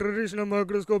between the traditional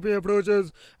microscopy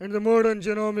approaches and the modern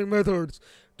genomic methods.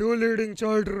 Two leading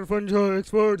child fungi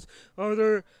experts of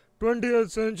the 20th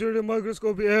century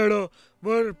microscopy era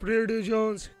were Purdue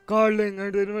Jones Carling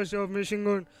and the University of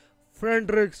Michigan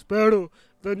Frederick Spado.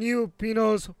 The new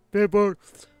PNAS paper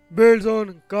builds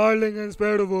on Carling and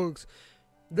Spado works.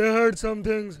 They had some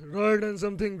things right and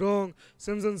something wrong,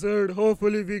 Simpson said.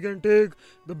 Hopefully, we can take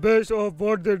the best of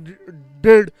what they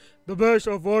did, the best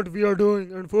of what we are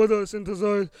doing, and further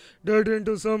synthesize that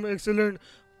into some excellent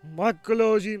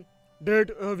mycology that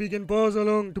we can pass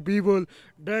along to people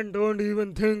that don't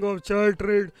even think of child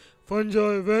trade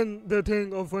fungi when they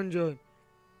think of fungi.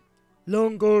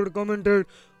 Longcourt commented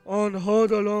on how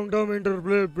the long-term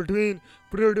interplay between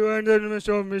Purdue and the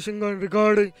University of Michigan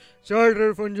regarding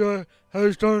child-reared fungi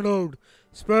has turned out.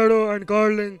 Spado and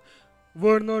Carling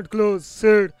were not close,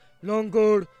 said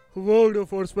Longcourt, who worked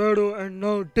for Spado, and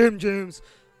now Tim James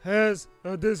has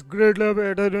this great lab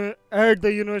at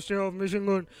the University of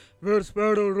Michigan where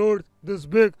Spado wrote this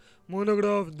big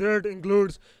monograph that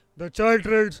includes the child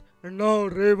trades and now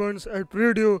Ravens at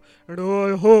Purdue, and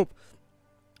I hope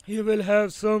he will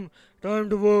have some time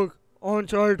to work on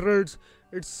child trades.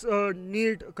 It's a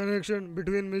neat connection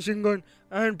between Michigan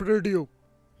and Purdue.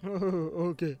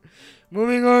 Okay.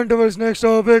 Moving on to our next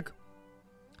topic.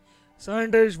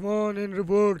 Scientists warn in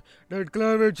report that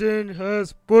climate change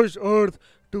has pushed Earth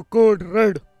to code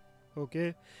red.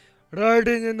 Okay.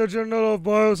 Writing in the Journal of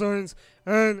Bioscience,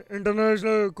 an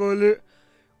international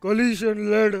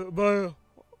coalition led by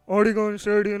Oregon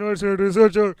State University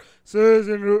researcher says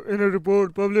in a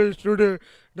report published today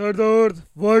that the Earth's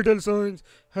vital signs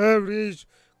have reached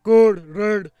code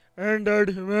red and that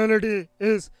humanity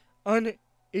is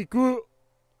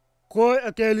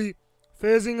unequivocally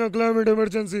facing a climate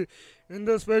emergency. In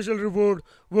the special report,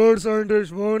 World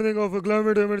Scientists Warning of a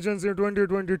Climate Emergency in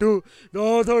 2022, the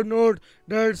author note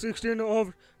that 16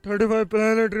 of 35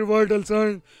 planetary vital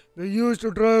signs they use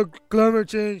to track climate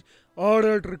change are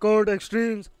at record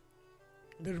extremes.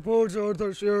 The report's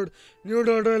author shared new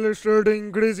data illustrating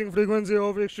increasing frequency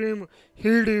of extreme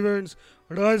heat events,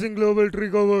 rising global tree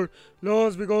cover,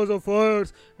 loss because of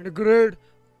fires, and a great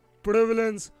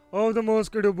prevalence of the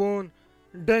mosquito-borne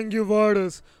dengue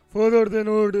virus. Further, they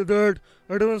note that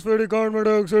atmospheric carbon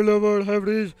dioxide levels have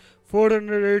reached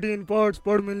 418 parts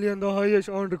per million, the highest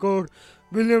on record.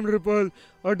 William Ripple,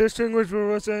 a distinguished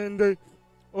professor in the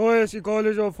OSE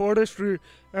College of Forestry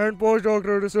and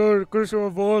postdoctoral research, Christopher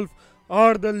Wolf,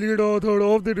 are the lead author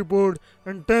of the report,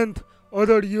 and 10th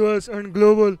other US and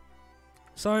global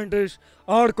scientists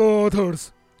are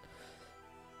co-authors.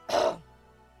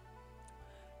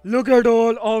 Look at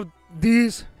all of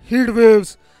these heat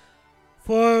waves,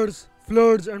 fires,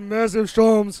 floods, and massive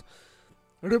storms.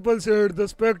 Ripple said the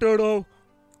specter of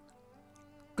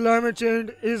climate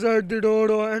change is at the door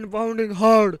and pounding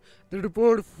hard. The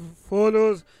report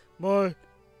follows by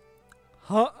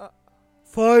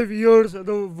 5 years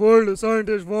the world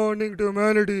scientists warning to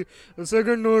humanity. The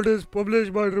second note is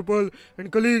published by Ripple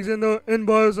and colleagues in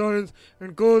bioscience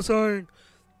and co-signed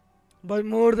by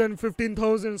more than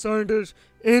 15,000 scientists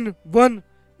in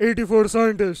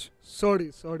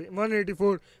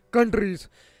 184 countries.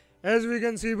 As we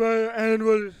can see by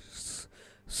annual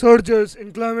surges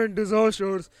in climate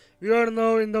disasters, we are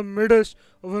now in the midst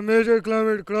of a major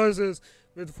climate crisis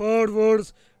with far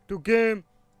worse to come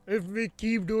if we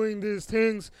keep doing these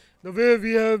things the way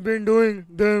we have been doing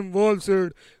them, Wolf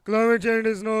said. Climate change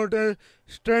is not a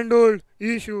standalone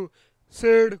issue,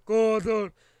 said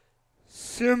co-author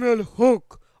Samuel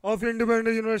Hook of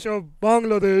Independent University of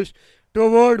Bangladesh. To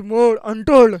avoid more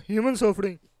untold human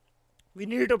suffering, We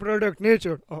need to protect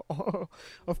nature,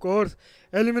 of course,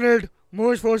 eliminate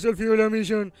most fossil fuel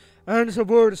emission, and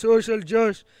support social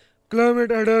justice,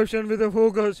 climate adaptation with a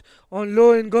focus on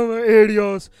low income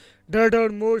areas that are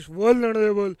most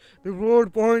vulnerable. The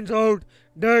report points out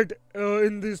that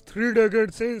in these 3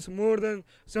 decades since more than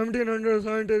 1700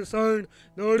 scientists signed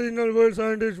the original World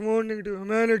Scientist Warning to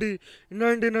Humanity in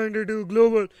 1992,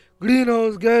 global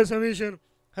greenhouse gas emission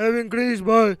have increased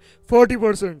by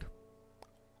 40%.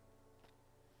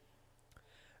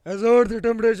 As Earth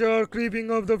temperature are creeping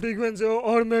up, the frequency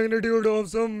or magnitude of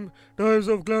some types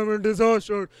of climate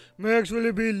disaster may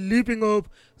actually be leaping up,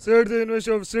 said the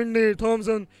University of Sydney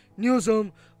Thomson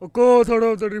Newsom, a co-author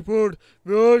of the report.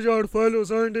 We urge our fellow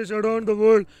scientists around the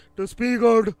world to speak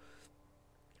out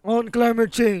on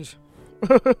climate change.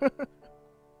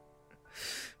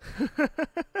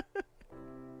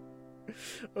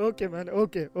 Okay, man.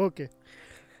 Okay, okay.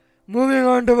 Moving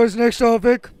on to our next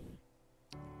topic.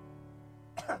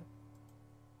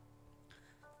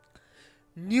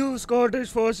 New Scottish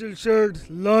fossil sheds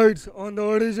lights on the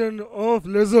origin of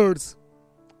lizards.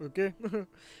 Okay,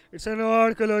 it's an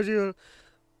archaeological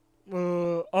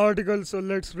article, so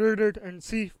let's read it and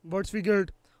see what we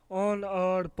get on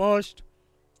our past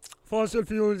fossil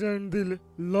fuels and the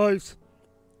lives,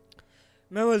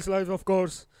 mammals' lives, of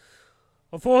course.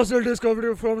 A fossil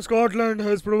discovery from Scotland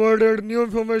has provided new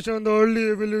information on the early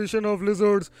evolution of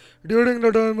lizards during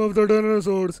the time of the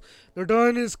dinosaurs. The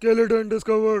tiny skeleton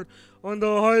discovered on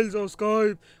the Isles of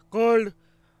Skye, called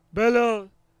Bella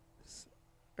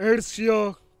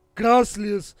Ercia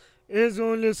gracilius, is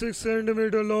only 6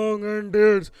 centimeters long and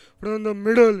dates from the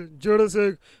Middle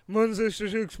Jurassic,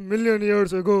 166 million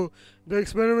years ago. The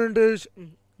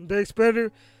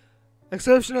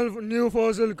exceptional new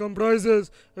fossil comprises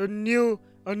a near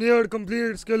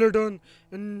complete skeleton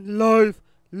in life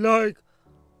like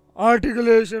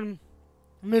articulation,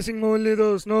 missing only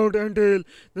the snout and tail.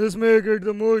 This makes it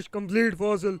the most complete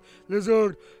fossil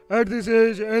lizard at this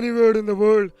age anywhere in the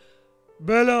world.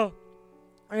 Bella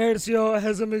Aertia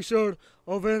has a mixture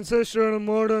of ancestral and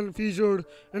modern features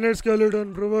in its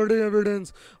skeleton, providing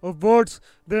evidence of what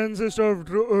the ancestor of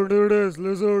Druids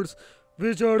lizards,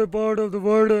 which are a part of the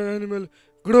wider animal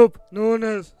group known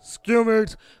as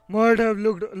squamates, might have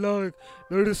looked like.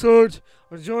 The research,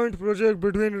 a joint project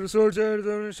between researchers at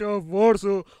the University of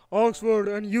Warsaw, Oxford,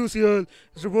 and UCL,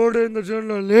 is reported in the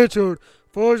journal Nature.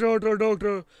 First author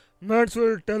Dr.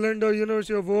 Maxwell Talenda,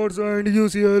 University of Warsaw and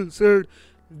UCL, said,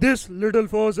 "This little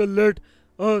fossil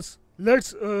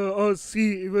lets us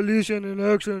see evolution in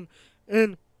action.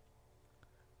 In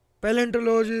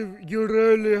paleontology, you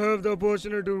rarely have the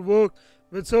opportunity to work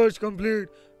with such complete,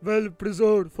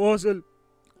 well-preserved fossil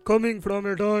coming from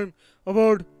a time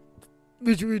about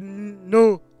which we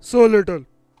know so little."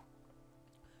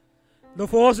 The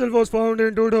fossil was found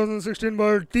in 2016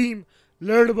 by a team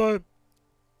led by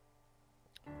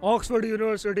Oxford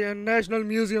University and National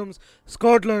Museums,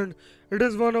 Scotland. It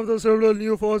is one of the several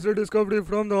new fossil discoveries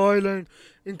from the island,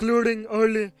 including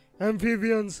early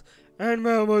amphibians and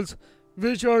mammals,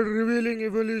 which are revealing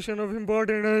evolution of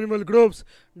important animal groups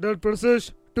that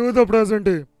persist to the present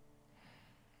day.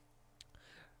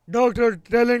 Dr.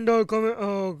 Talenda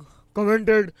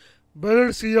commented,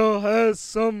 "Bellersia has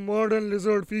some modern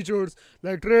lizard features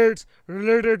like traits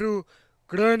related to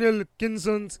cranial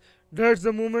kinsons, that's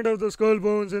the movement of the skull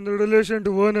bones in relation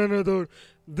to one another.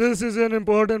 This is an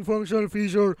important functional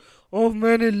feature of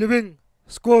many living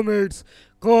squamates."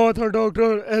 Co-author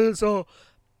Dr. Elsa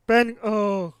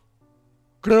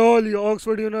Creoli,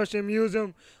 Oxford University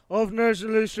Museum of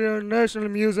Natural History and National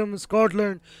Museum,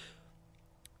 Scotland,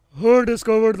 who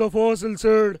discovered the fossil,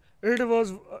 said, it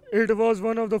was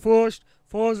one of the first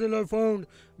fossils I found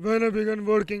when I began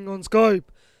working on Skype.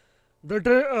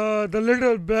 The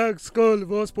little black skull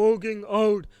was poking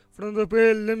out from the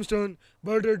pale limestone,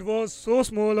 but it was so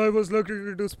small I was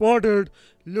lucky to spot it.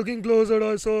 Looking closer,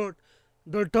 I saw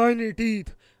the tiny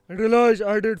teeth and realized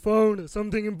I had found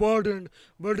something important,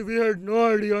 but we had no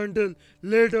idea until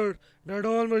later that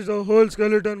almost the whole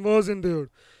skeleton was in there.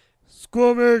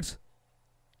 Squamates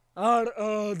are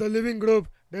the living group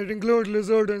that includes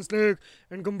lizard and snake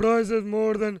and comprises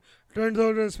more than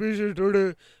 10,000 species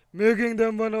today, making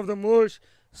them one of the most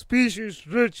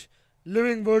species-rich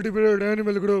living vertebrate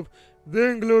animal group. They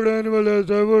include animals as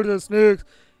diverse as snakes,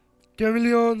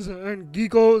 chameleons, and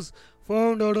geckos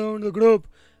found around the group.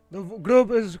 The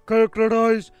group is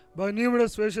characterized by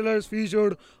numerous specialized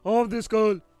features of the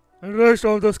skull and rest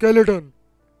of the skeleton.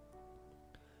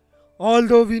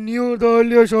 Although we knew the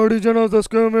earliest origin of the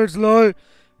squamates lie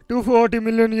 240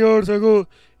 million years ago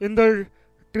in the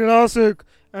Triassic,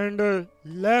 and a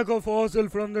lack of fossil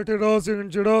from the Triassic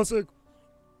and Jurassic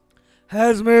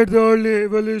has made the early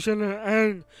evolution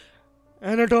and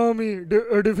anatomy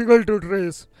difficult to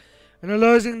trace.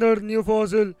 Analyzing the new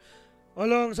fossil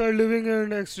alongside living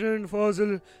and extinct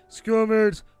fossil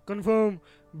squamates confirm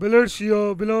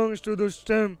Billersia belongs to the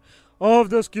stem of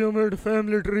the squamate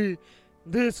family tree.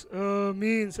 This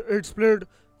means it split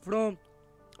from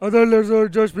other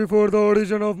lizards just before the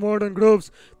origin of modern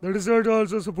groups. The research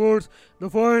also supports the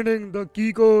finding the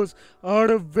geckos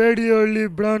are a very early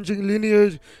branching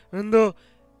lineage in the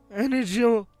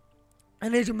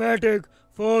enigmatic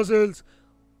fossils.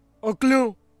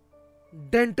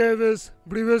 Occludentavis,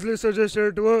 previously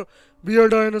suggested to be a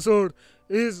dinosaur,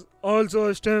 is also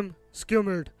a stem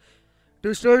squamate.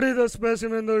 To study the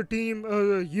specimen, the team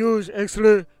used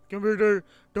X-ray computer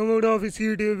tomography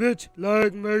CT, which,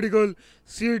 like medical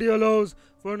CT, allows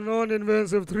for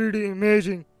non-invasive 3D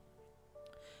imaging.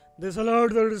 This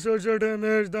allowed the researcher to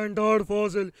image the entire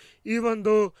fossil, even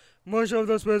though much of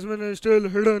the specimen is still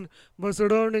hidden by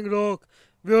surrounding rock.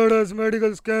 Whereas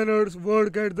medical scanners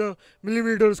work at the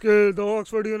millimeter scale, the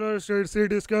Oxford University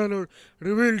CT scanner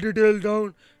revealed detail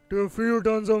down to a few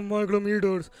tons of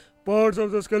micrometers. Parts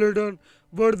of the skeleton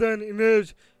were then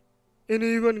imaged in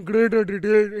even greater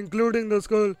detail, including the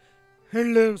skull,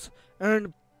 hind limbs,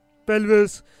 and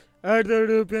pelvis. At the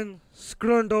European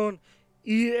Scranton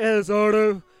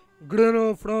ESRF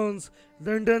Greno, France,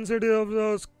 the intensity of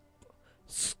the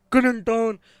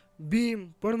Scranton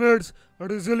beam permits a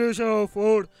resolution of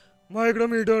 4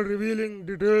 micrometer, revealing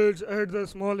details at the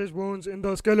smallest bones in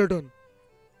the skeleton.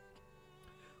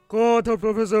 Co-author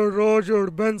Professor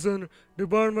Roger Benson,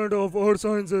 Department of Earth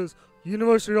Sciences,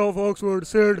 University of Oxford,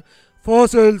 said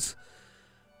fossils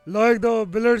like the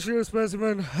Billersia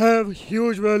specimen have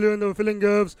huge value in the filling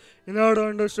gaps in our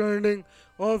understanding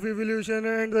of evolution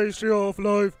and the history of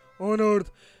life on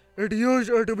Earth. It used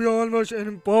to be almost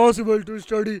impossible to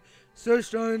study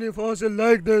such tiny fossils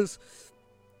like this,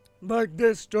 but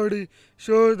this study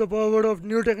shows the power of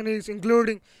new techniques,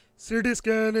 including CT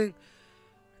scanning,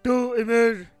 to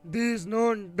image these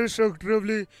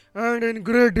non-destructively and in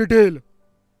great detail.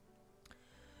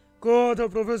 Co-author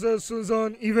Professor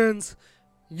Susan Evans,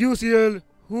 UCL,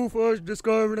 who first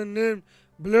discovered and named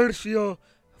Billersia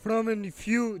from a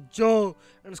few jaw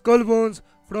and skull bones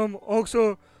from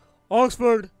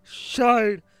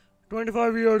Oxfordshire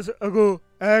 25 years ago,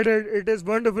 added, "It is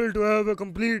wonderful to have a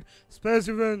complete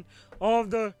specimen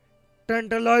of the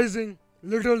tantalizing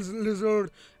little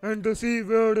lizard and to see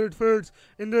where it fits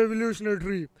in the evolutionary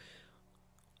tree.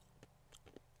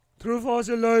 Through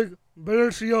fossils like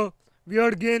Billersia, we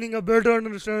are gaining a better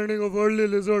understanding of early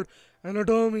lizard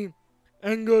anatomy.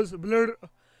 Angus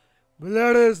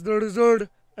Billardus, the lizard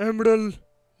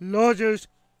embryologist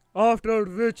after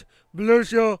which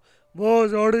Billersia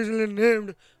was originally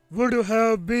named, would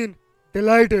have been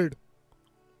delighted."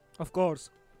 Of course.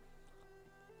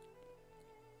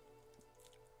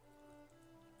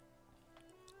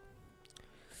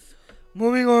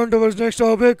 Moving on to our next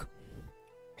topic.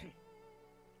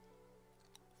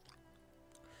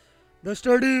 The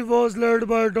study was led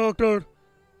by Dr.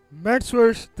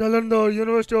 Matswitz Thelander,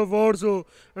 University of Warsaw,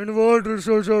 and world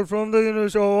researcher from the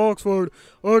University of Oxford,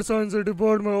 Earth Sciences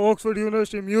Department, Oxford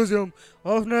University Museum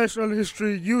of Natural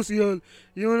History, UCL,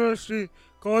 University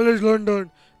College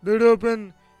London, the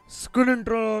European Screen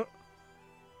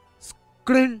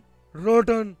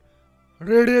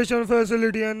Radiation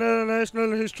Facility, and the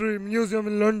National History Museum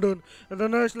in London, and the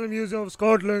National Museum of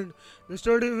Scotland. The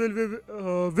study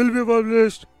will be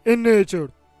published in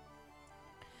Nature.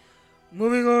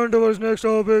 Moving on to our next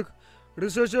topic,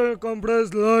 researchers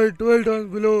compress light 12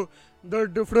 times below the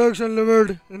diffraction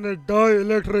limit in a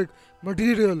dielectric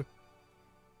material.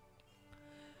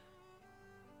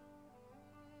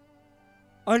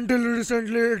 Until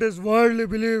recently, it is widely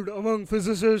believed among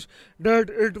physicists that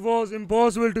it was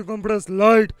impossible to compress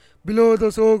light below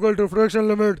the so-called diffraction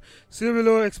limit. See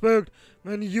below expect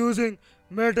when using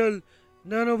metal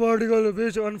nanoparticles,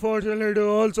 which unfortunately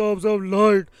also absorb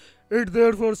light. It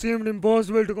therefore seemed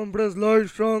impossible to compress light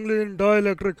strongly in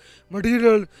dielectric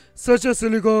materials such as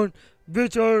silicon,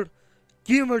 which are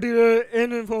key material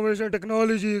in information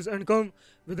technologies and come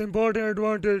with important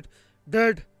advantage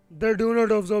that they do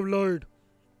not absorb light.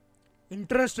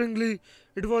 Interestingly,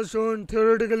 it was shown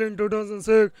theoretically in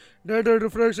 2006 that the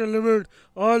diffraction limit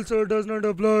also does not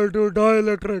apply to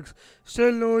dielectrics.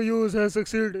 Still, no use has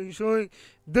succeeded in showing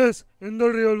this in the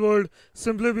real world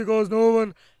simply because no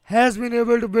one has been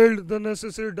able to build the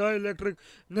necessary dielectric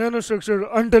nanostructure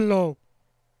until now.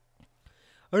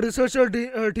 A researcher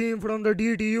team from the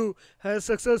DTU has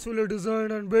successfully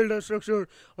designed and built a structure,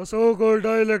 a so-called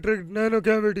dielectric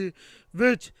nanocavity,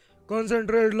 which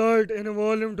concentrate light in a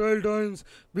volume 12 times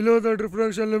below the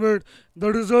diffraction limit.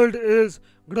 The result is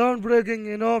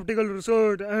groundbreaking in optical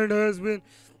research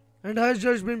and has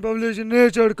just been published in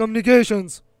Nature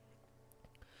Communications.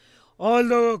 All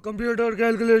the computer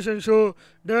calculations show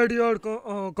that your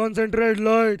concentrate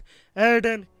light at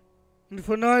an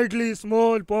infinitely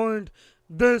small point.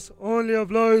 This only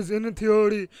applies in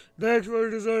theory. The actual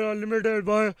results are limited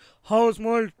by how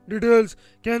small details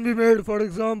can be made. For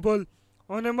example,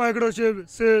 on a microchip,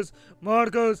 says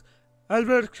Marcus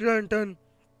Albert Scranton,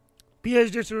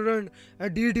 PhD student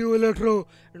at DTU Electro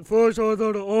and first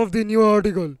author of the new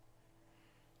article.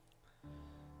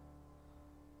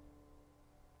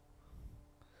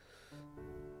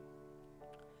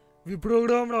 We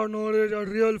programmed our knowledge of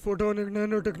real photonic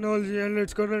nanotechnology and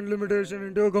its current limitation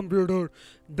into a computer.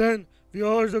 Then we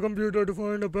asked the computer to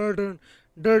find a pattern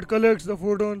that collects the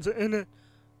photons in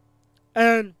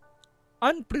an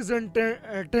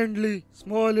unprecedentedly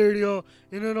small area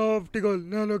in an optical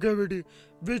nanocavity,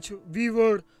 which we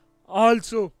were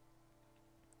also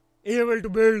able to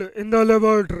build in the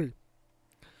laboratory.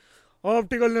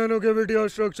 Optical nanocavity are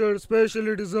structures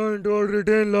specially designed to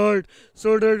retain light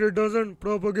so that it doesn't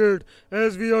propagate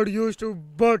as we are used to,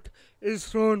 but is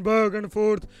thrown back and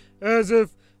forth as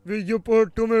if you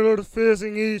put two mirrors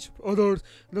facing each other.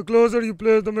 The closer you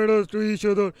place the mirrors to each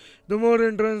other, the more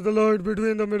intense the light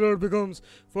between the mirrors becomes.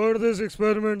 For this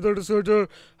experiment, the researchers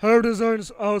have designed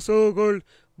a so-called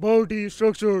Bouty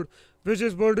structure, which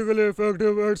is particularly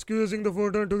effective at squeezing the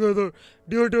photon together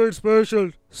due to its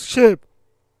special shape.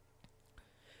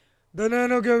 The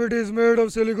nanocavity is made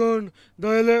of silicon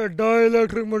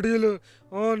dielectric material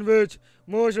on which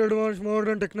most advanced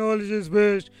modern technology is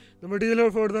based. The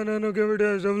material for the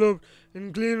nanocavity is developed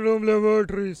in clean room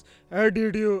laboratories at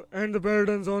DTU, and the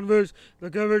patterns on which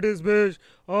the cavity is based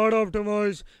are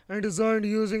optimized and designed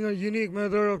using a unique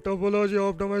method of topology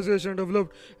optimization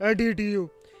developed at DTU.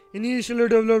 Initially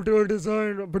developed to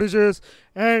design bridges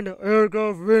and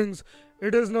aircraft wings,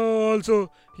 it is now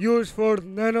also used for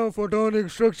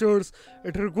nanophotonic structures.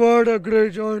 It required a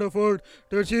great joint effort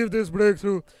to achieve this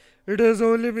breakthrough. It has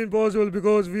only been possible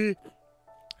because we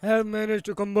have managed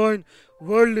to combine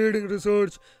world-leading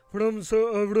research from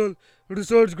several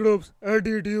research groups at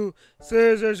DTU,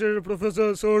 says Associate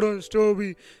Professor Sodan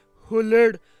Stoby, who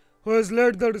has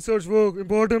led the research work,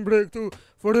 important breakthrough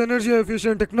for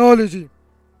energy-efficient technology.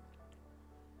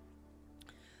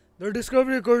 The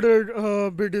discovery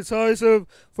could be decisive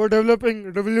for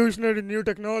developing revolutionary new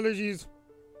technologies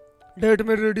that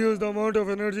may reduce the amount of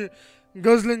energy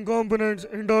guzzling components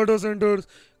in data centers,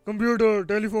 computers,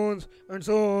 telephones, and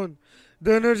so on.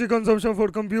 The energy consumption for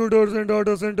computers and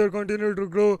data centers continue to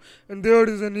grow, and there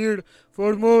is a need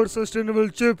for more sustainable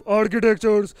chip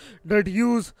architectures that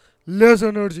use less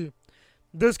energy.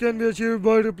 This can be achieved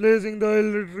by replacing the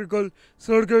electrical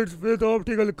circuits with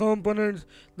optical components.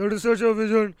 The researcher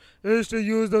vision is to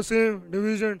use the same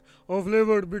division of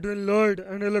labor between light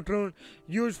and electron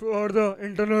used for the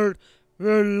internet,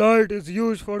 where light is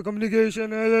used for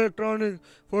communication and electronic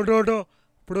for data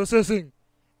processing.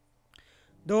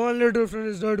 The only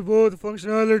difference is that both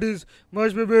functionalities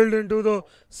must be built into the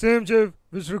same chip,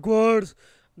 which requires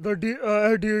the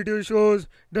DT shows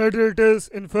that it is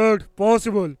in fact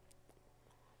possible.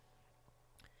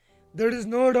 There is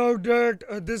no doubt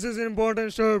that this is an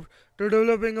important step to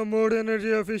developing a more energy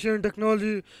efficient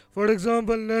technology, for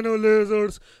example, nano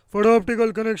lasers for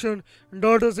optical connection,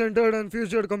 data center and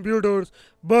future computers.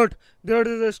 But there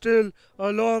is still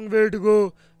a long way to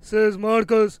go, says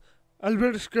Marcus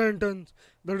Albert Scranton.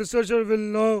 The researcher will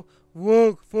now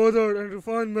work further and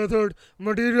refine method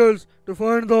materials to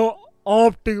find the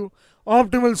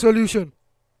optimal solution.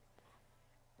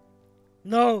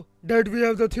 Now that we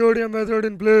have the theory and method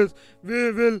in place,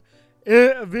 we will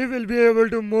be able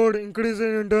to more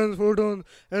increasing intense photons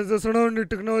as the surrounding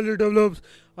technology develops.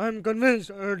 I am convinced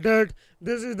that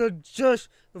this is just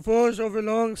the first of a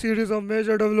long series of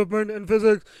major development in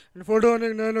physics and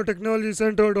photonic nanotechnology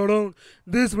centered around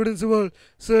this principle,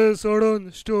 says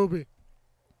Sodan Stoby.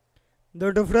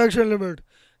 The diffraction limit.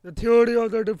 The theory of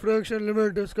the diffraction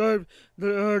limit describes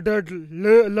that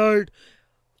light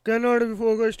cannot be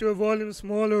focused to a volume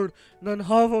smaller than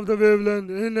half of the wavelength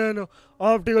in an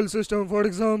optical system. For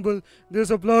example,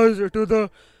 this applies to the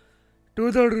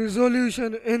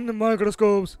resolution in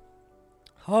microscopes.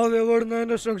 However,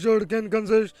 nanostructure can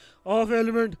consist of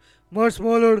elements much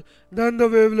smaller than the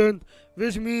wavelength,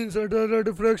 which means that the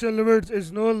diffraction limit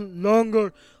is no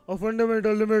longer a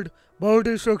fundamental limit.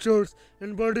 Bouty structures,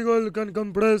 in particular, can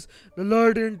compress the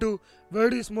light into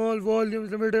very small volumes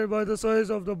limited by the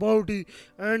size of the Bouty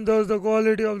and thus the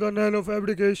quality of the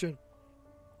nanofabrication.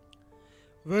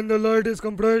 When the light is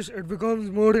compressed, it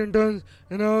becomes more intense,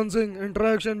 enhancing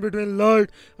interaction between light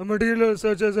and materials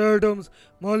such as atoms,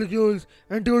 molecules,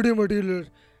 and 2D materials.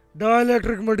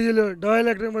 Dielectric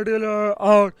material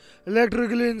are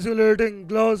electrically insulating.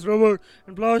 Glass, rubber,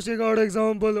 and plastic are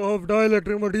examples of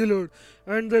dielectric materials,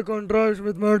 and they contrast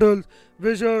with metals,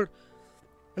 which are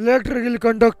electrically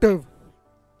conductive.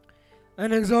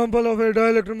 An example of a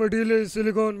dielectric material is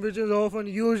silicon, which is often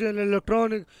used in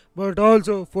electronics but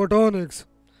also photonics.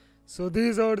 So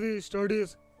these are the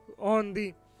studies on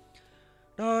the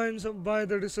times by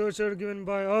the researcher given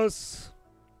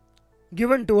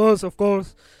to us, of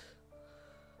course.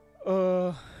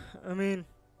 Uh, I mean,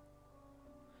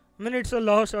 it's a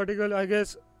last article. I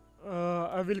guess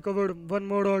I will cover one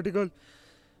more article.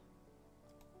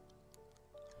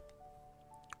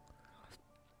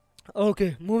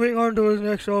 Okay, moving on to the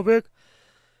next topic.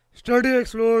 Study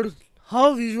explores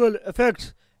how visual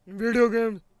effects in video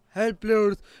games help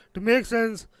players to make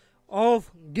sense of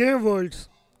game worlds.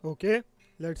 Okay,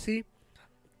 let's see.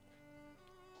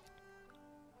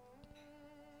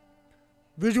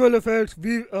 Visual effects,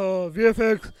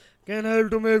 VFX, can help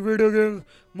to make video games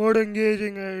more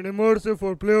engaging and immersive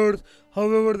for players.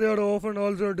 However, they are often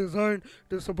also designed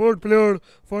to support players,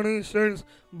 for instance,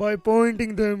 by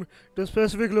pointing them to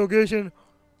specific location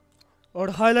or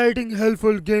highlighting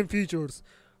helpful game features.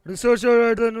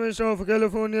 Researchers at the University of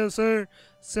California,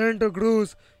 Santa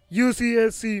Cruz,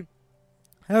 UCSC,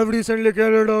 have recently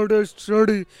carried out a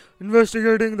study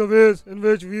investigating the ways in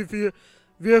which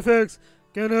VFX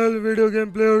can help video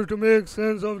game players to make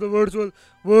sense of the virtual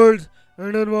worlds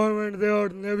and environment they are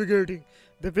navigating.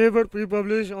 The paper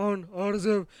pre-published on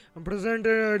RZEV and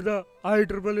presented at the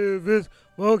IEEE Viz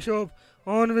workshop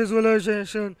on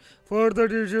visualization for the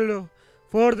digital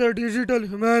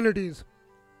humanities.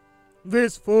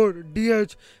 Viz for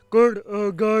DH could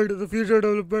guide the future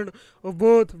development of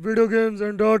both video games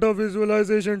and data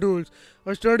visualization tools.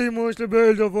 A study mostly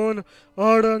builds upon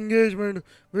our engagement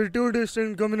with two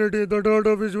distinct communities, the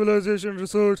data visualization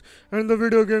research and the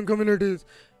video game communities.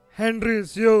 Henry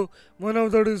Seo, one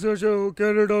of the researchers who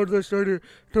carried out the study,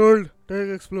 told Tech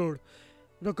Explode.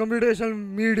 The computational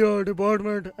media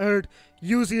department at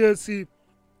UCSC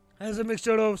has a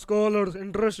mixture of scholars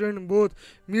interested in both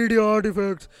media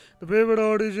artifacts. The paper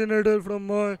originated from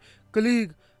my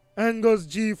colleague Angus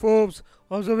G. Forbes'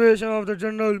 observation of the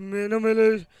general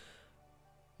minimalish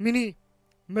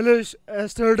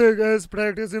aesthetic as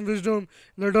practice in wisdom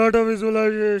in the data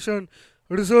visualization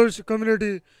research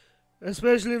community,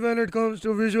 especially when it comes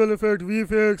to visual effect,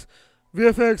 VFX,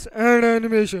 and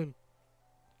animation.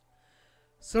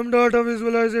 Some data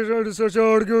visualization researchers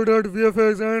argue that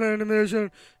VFX and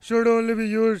animation should only be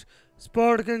used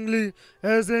sparingly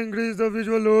as they increase the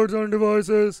visual loads on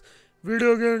devices.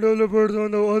 Video game developers, on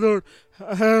the other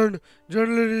hand,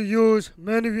 generally use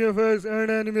many VFX and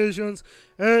animations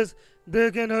as they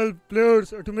can help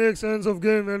players to make sense of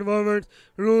game environments,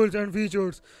 rules, and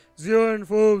features. Zio and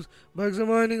Forbes, by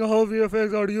examining how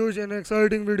VFX are used in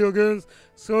exciting video games,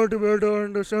 sought to better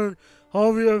understand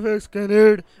how VFX can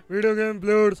aid video game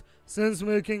players' sense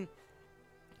making.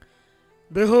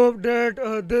 They hope that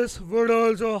this would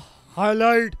also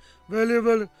highlight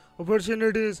valuable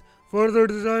opportunities for the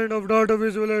design of data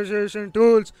visualization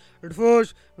tools. At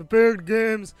first, we picked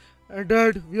games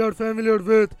that we are familiar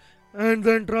with and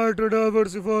then try to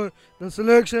diversify the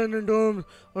selection in terms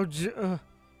of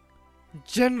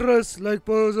genres like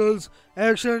puzzles,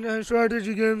 action, and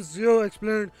strategy games. Zio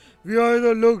explained, we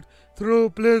either looked through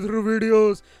playthrough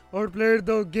videos or played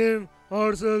the game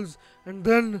ourselves and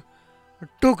then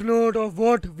took note of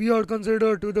what we are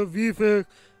considered to the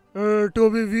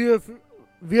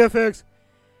VFX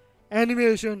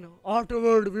animation.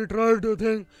 Afterward, we tried to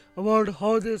think about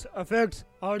how these effects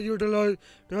are utilized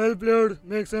to help players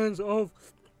make sense of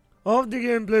the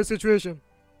gameplay situation.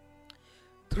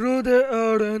 Through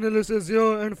their analysis,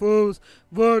 Zio and Forbes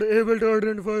were able to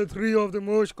identify three of the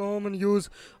most common use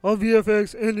of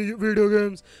VFX in video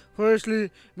games.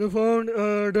 Firstly, they found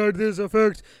that these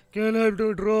effects can help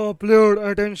to draw player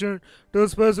attention to a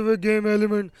specific game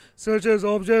element, such as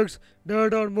objects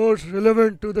that are most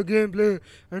relevant to the gameplay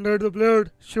and that the player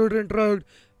should interact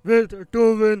with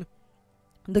to win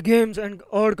the games and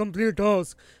or complete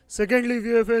tasks. Secondly,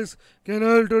 VFX can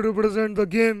help to represent the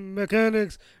game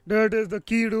mechanics, that is, the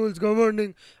key rules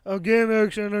governing a game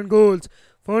action and goals.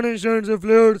 For instance, if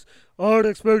players are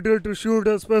expected to shoot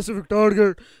a specific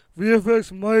target,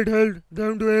 VFX might help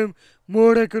them to aim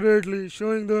more accurately,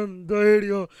 showing them the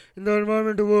area in the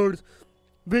environment towards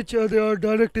which they are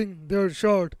directing their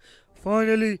shot.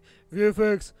 Finally,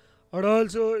 VFX are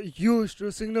also used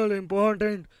to signal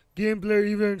important gameplay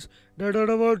events that are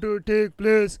about to take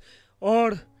place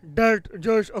or that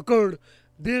just occurred.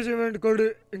 These events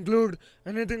could include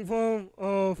anything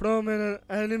from an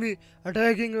enemy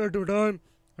attacking at a time,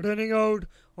 running out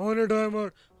on a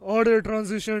timer, or a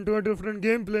transition to a different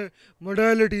gameplay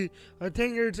modality. I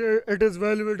think it is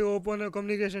valuable to open a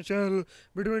communication channel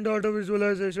between data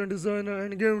visualization designer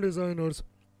and game designers.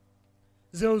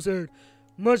 Zhao said,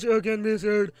 much can be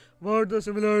said about the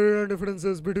similarities and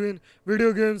differences between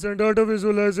video games and data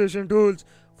visualization tools.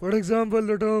 For example,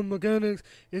 the term mechanics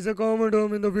is a common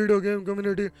term in the video game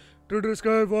community to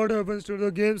describe what happens to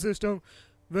the game system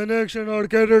when actions are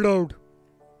carried out.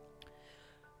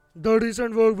 The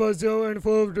recent work by Zhao and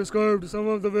Forbes described some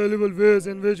of the valuable ways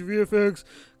in which VFX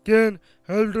can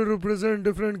help to represent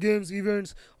different games,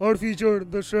 events, or features.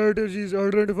 The strategies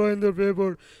identified in the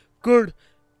paper could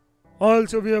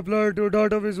also be applied to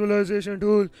data visualization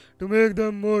tools to make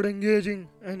them more engaging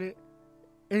and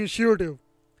intuitive.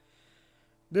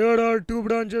 There are two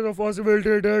branches of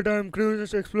possibility that I am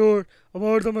curious to explore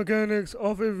about the mechanics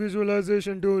of a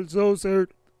visualization tool. Zhou said,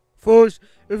 first,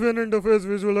 if an interface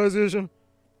visualization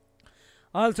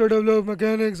also develop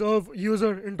mechanics of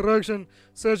user interaction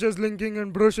such as linking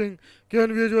and brushing,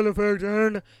 can visual effects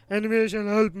and animation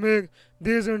help make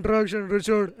these interactions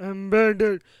richer,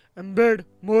 embed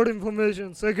more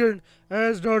information. Second,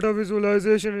 as data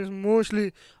visualization is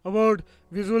mostly about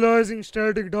visualizing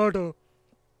static data,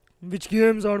 which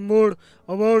games are more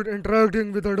about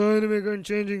interacting with a dynamic and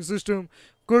changing system,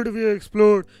 could be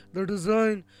explored the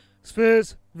design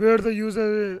space where the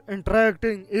user is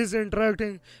interacting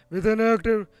with an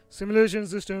active simulation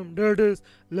system that is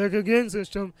like a game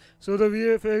system, so the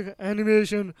VFX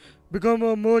animation become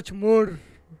a much more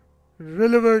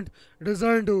relevant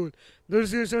design tool.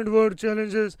 This recent work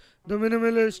challenges the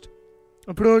minimalist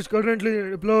approach currently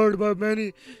deployed by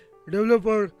many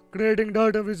developers creating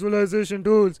data visualization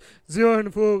tools. Zio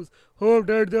and Forbes hope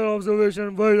that their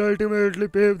observation will ultimately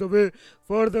pave the way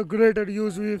for the greater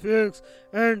use of VFX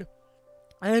and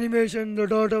animation in the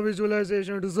data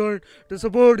visualization designed to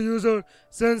support user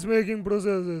sense making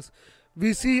processes.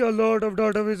 We see a lot of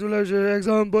data visualization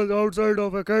examples outside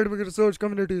of academic research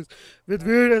communities with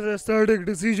various aesthetic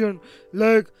decisions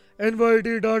like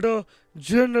NYT data,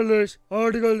 journalist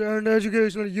articles, and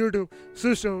educational YouTube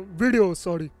system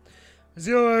videos.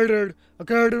 Zio added,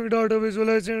 academic data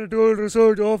visualization tool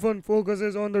research often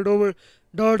focuses on the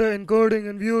data encoding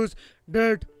and views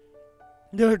that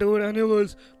the tool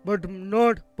enables, but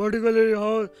not particularly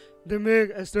how they make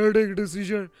aesthetic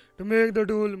decisions to make the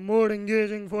tool more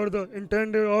engaging for the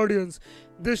intended audience.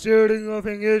 This shading of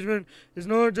engagement is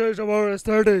not just about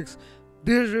aesthetics.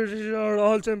 These decisions are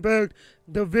also impact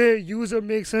the way user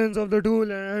make sense of the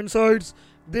tool and insights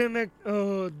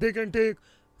they can take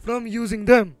from using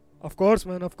them. Of course,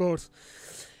 man, of course.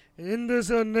 In this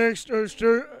next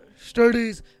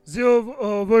studies,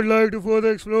 Zio would like to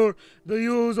further explore the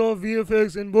use of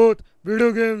VFX in both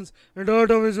video games and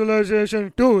data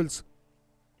visualization tools.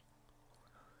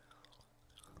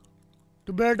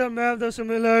 To better map the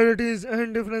similarities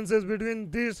and differences between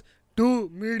these two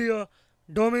media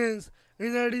domains,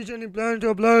 in addition, he plans to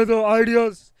apply the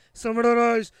ideas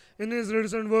summarized in his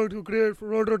recent work to create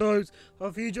prototypes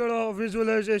of feature of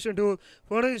visualization tool.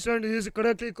 For instance, he is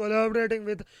currently collaborating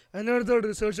with another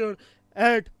researcher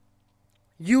at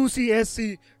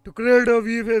UCSC to create a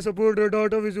VFA supported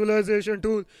data visualization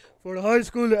tool for high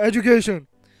school education.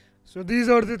 So these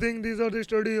are the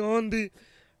study on the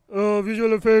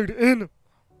visual effect in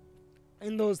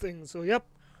those things. So yep.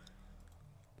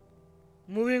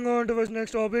 Moving on to the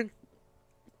next topic.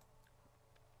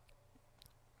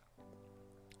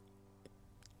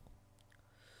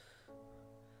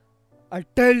 A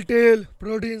telltale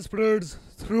protein spreads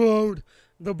throughout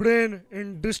the brain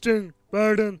in distinct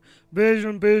pattern based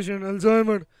on patient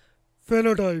Alzheimer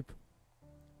phenotype.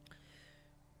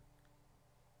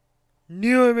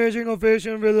 New imaging of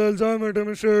patients with Alzheimer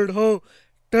demonstrated how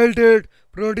telltale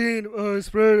protein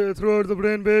spread throughout the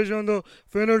brain based on the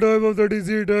phenotype of the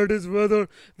disease, that is, whether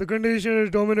the condition is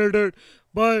dominated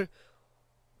by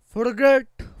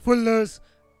forgetfulness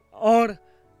or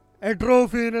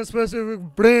atrophy in a specific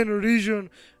brain region.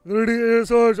 The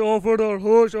research offered a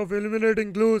host of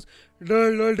eliminating clues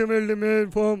that ultimately may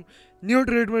inform new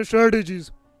treatment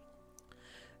strategies.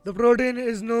 The protein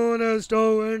is known as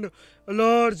tau, and a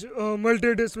large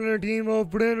multidisciplinary team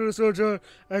of brain researchers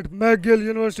at McGill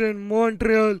University in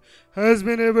Montreal has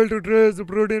been able to trace the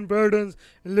protein patterns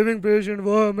in living patients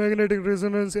via magnetic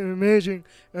resonance imaging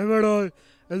 (MRI).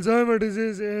 Alzheimer's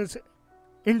disease is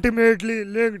intimately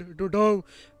linked to tau,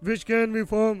 which can be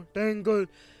formed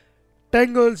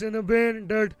tangles in a brain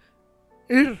that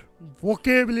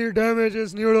vocabulary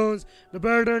damages neurons. The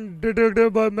pattern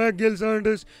detected by McGill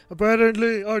scientists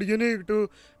apparently are unique to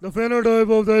the phenotype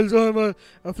of the Alzheimer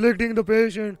afflicting the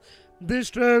patient. This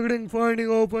striking finding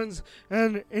opens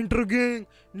an intriguing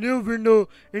new window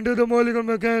into the molecular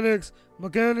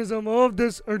mechanism of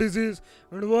this disease,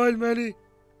 and while many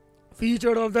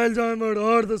features of the Alzheimer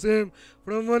are the same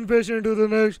from one patient to the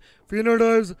next,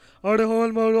 phenotypes are the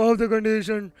hallmark of the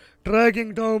condition.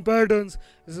 Tracking down patterns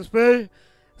is a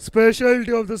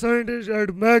specialty of the scientists at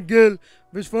McGill,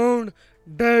 which found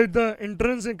that the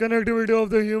intrinsic connectivity of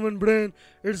the human brain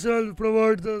itself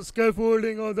provides the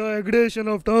scaffolding of the aggregation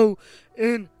of tau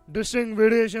in distinct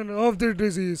variation of the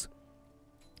disease.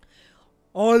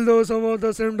 Although some of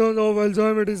the symptoms of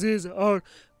Alzheimer's disease are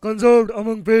conserved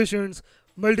among patients,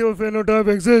 multiple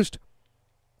phenotypes exist,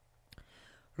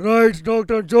 writes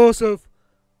Dr. Joseph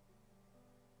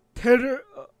Theriault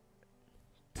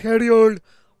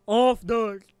of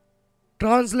the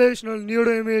Translational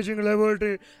Neuroimaging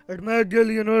Laboratory at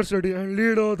McGill University and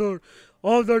lead author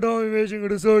of the tau imaging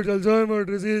research. Alzheimer's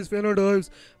disease phenotypes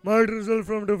might result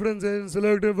from differences in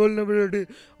selective vulnerability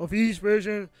of each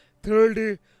patient's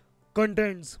therapeutic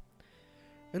contents.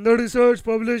 In the research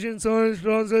published in Science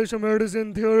Translational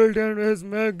Medicine, Theriault and his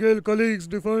McGill colleagues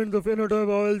defined the phenotype of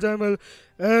Alzheimer's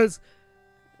as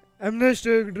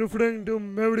amnestic, referring to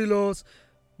memory loss,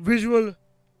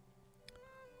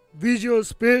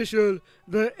 visuospatial,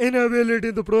 the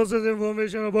inability to process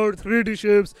information about 3D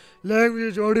shapes,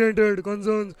 language-oriented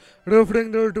concerns,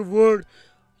 referring to word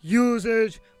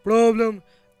usage problem.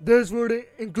 This would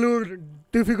include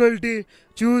difficulty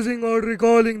choosing or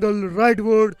recalling the right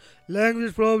word.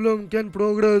 Language problem can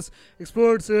progress,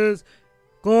 expert says,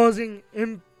 causing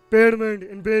impairment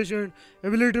in patient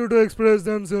ability to express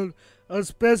themselves. A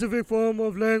specific form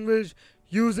of language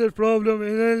usage problem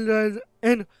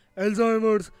in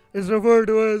Alzheimer's is referred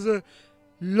to as a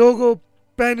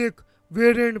logopenic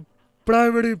variant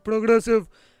primary progressive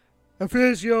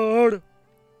aphasia or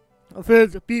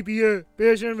PPA.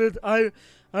 Patients with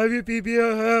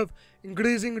IVPPA have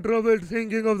increasing trouble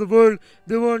thinking of the word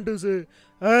they want to say.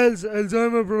 As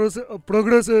Alzheimer's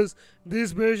progresses,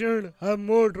 these patients have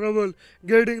more trouble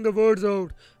getting the words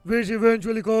out, which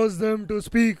eventually causes them to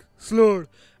speak slurred.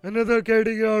 Another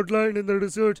category outlined in the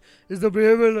research is the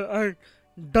behavioral and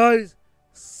dice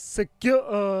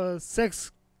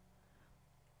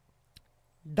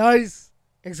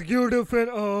executive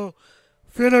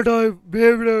phenotype.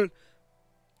 Behavioral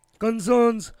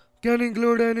concerns can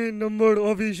include any number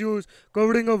of issues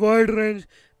covering a wide range.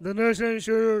 The National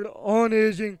Institute on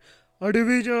Aging, a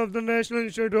division of the National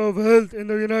Institute of Health in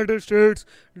the United States,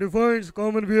 defines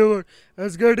common behavior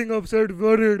as getting upset,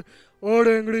 worried, or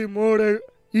angry more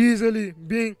easily,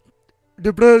 being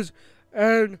depressed,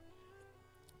 and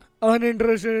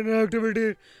uninterested in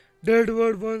activity that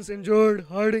were once enjoyed,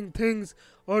 hiding things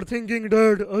or thinking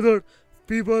that other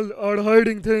people are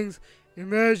hiding things,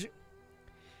 imagining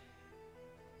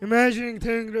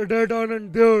things that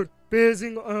aren't there,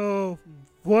 pacing,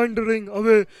 wandering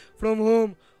away from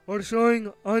home, or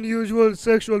showing unusual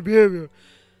sexual behavior.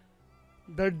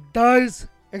 The DICE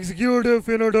executive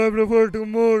phenotype refers to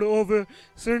more of a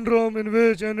syndrome in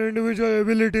which an individual's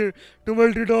ability to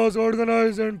multitask,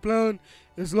 organize, and plan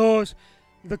is lost.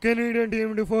 The Canadian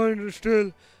team defined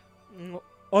still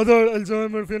other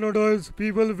Alzheimer's phenotypes.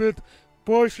 People with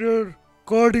posterior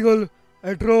cortical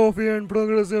atrophy and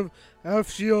progressive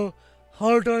aphasia,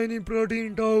 how tiny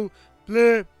protein tau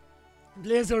plays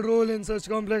a role in such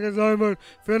complex Alzheimer's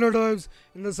phenotypes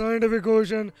in the scientific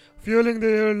ocean, fueling the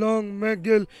year-long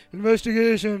McGill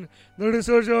investigation. The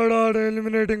researchers are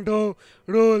eliminating tau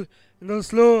role in the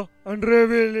slow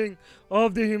unraveling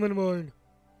of the human mind.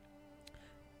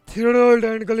 Theriault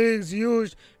and colleagues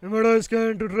used MRI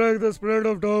scan to track the spread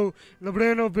of tau in the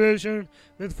brain of patients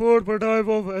with four types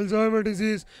of Alzheimer's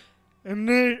disease.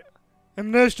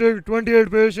 Amnestic 28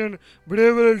 patient,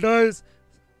 behavioral dice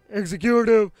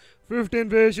executive 15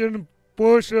 patient,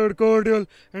 posterior cortical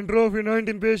atrophy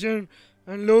 19 patient,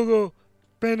 and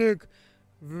logopenic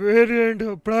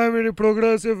variant primary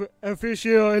progressive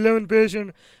aphasia 11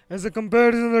 patient. As a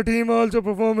comparison, the team also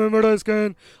performed MRI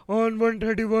scan on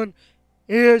 131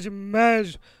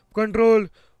 age-matched control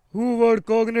who were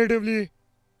cognitively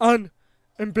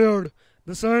unimpaired.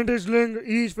 The scientists linked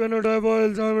each phenotype of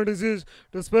Alzheimer's disease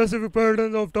to specific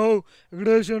patterns of tau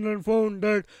aggregation and found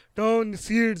that tau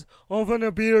seeds often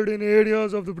appeared in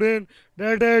areas of the brain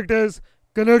that act as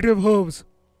connective hubs.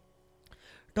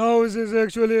 Tau is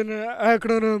actually an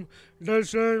acronym that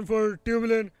stands for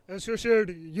Tubulin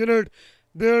Associated Unit.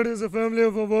 There is a family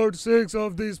of about 6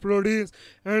 of these proteins,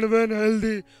 and when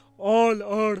healthy, all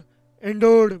are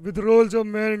endowed with roles of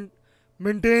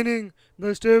maintaining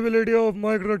the stability of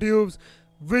microtubes,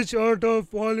 which are tough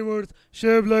polymers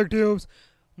shaped like tubes.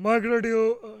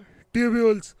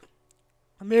 Microtubules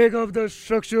make up the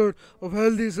structure of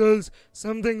healthy cells,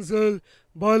 something cell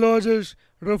biologists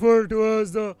refer to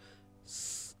as the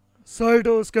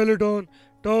cytoskeleton.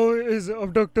 Tau is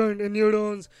abducted in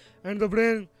neurons, and the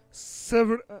brain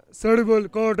cerebral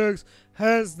cortex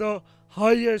has the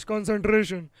highest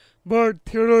concentration. But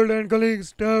Theodore and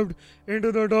colleagues tapped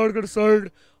into the darker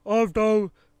side of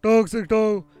tau, toxic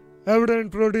tau,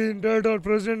 evident protein that are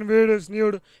present in various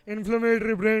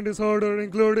neuroinflammatory brain disorders,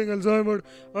 including Alzheimer's,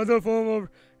 other form of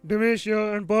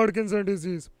dementia, and Parkinson's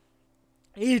disease.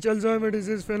 Each Alzheimer's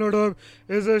disease phenotype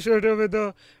is associated with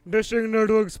a distinct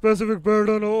network specific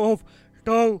pattern of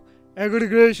tau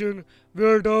aggregation,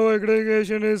 where tau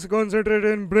aggregation is concentrated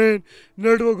in brain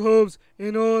network hubs.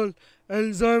 In all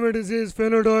Alzheimer's disease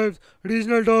phenotypes,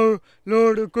 regional tau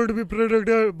load could be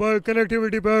predicted by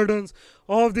connectivity patterns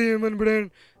of the human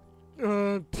brain.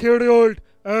 Theodore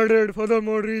added,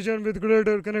 furthermore, regions with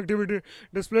greater connectivity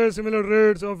display similar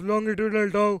rates of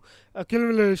longitudinal tau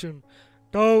accumulation.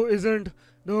 Tau isn't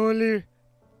the only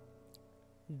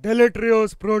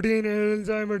deleterious protein in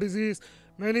Alzheimer's disease.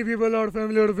 Many people are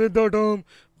familiar with the term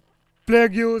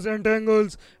plagues and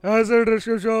tangles as a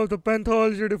description of the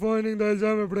pathology defining the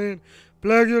Alzheimer's brain.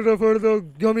 Plagues refer to the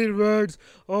gummy words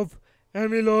of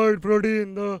amyloid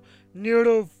protein. The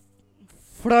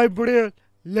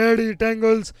neurofibrillary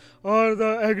tangles are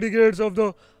the aggregates of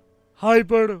the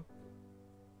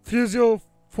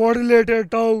hyperphosphorylated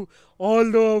tau,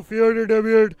 although a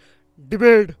fierce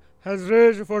debate has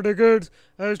raged for decades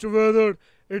as to whether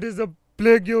it is the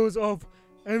plagues of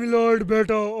amyloid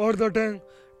beta or the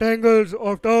tangles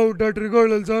of tau that triggered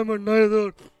Alzheimer's.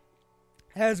 Neither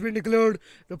has been declared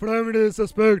the primary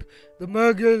suspect. The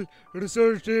McGill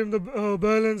research team the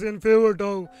balance in favor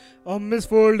tau, a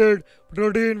misfolded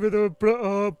protein with a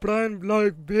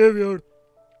prime-like behavior.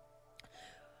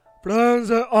 Prions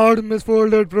are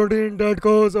misfolded protein that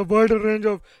cause a wider range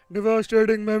of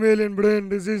devastating mammalian brain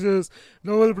diseases.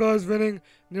 Nobel Prize winning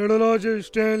neurologist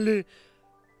Stanley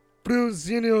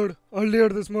Prusiner earlier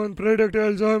this month predicted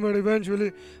Alzheimer's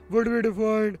eventually would be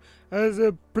defined as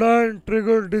a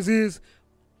prion-triggered disease.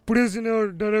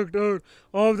 Prusiner, director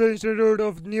of the Institute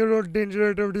of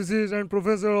Neurodegenerative Disease and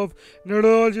professor of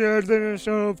neurology at the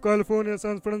University of California,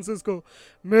 San Francisco,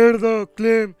 made the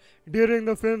claim during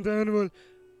the 5th annual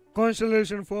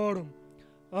Constellation Forum,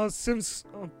 a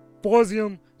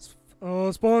symposium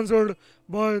sponsored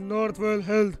by Northwell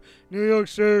Health, New York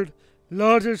State,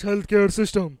 largest healthcare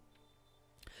system.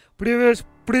 Previous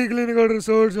preclinical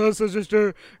research has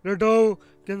suggested that tau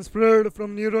can spread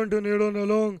from neuron to neuron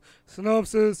along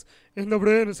synapses in the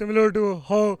brain, similar to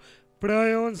how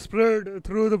prions spread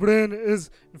through the brain in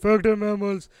infected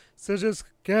mammals such as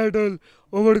cattle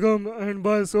overcome and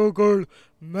by so-called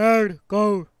mad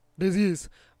cow disease.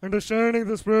 Understanding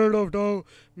the spread of tau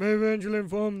may eventually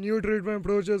inform new treatment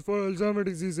approaches for Alzheimer's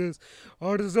diseases.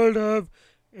 Our results have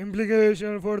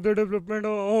implications for the development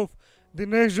of the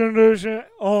next generation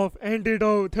of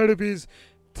anti-tau therapies,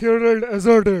 Theodore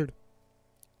asserted.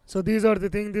 So these are the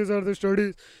things, these are the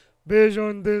studies based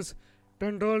on this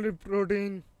tau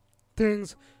protein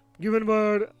things given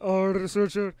by our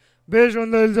researcher based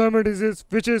on the Alzheimer's disease,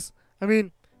 which is,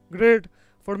 great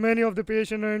for many of the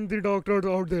patients and the doctors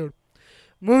out there.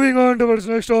 Moving on to our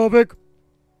next topic.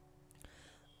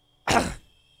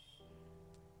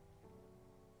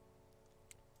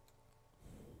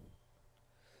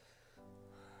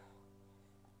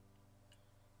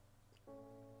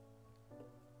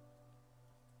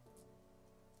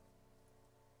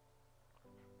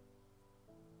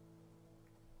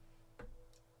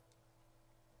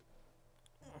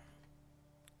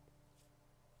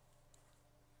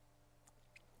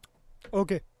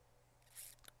 Okay.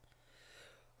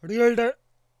 Real time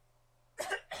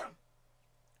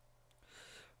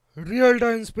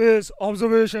real-time space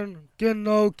observation can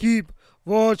now keep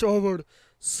watch over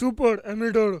super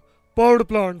emitter power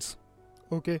plants.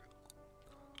 Okay.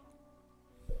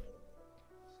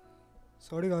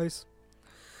 Sorry guys.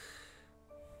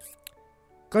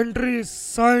 Countries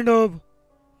signed up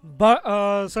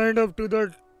to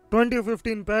the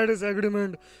 2015 Paris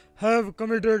Agreement have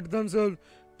committed themselves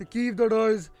to keep the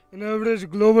rise in average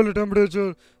global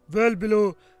temperature well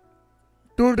below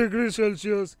 2 degrees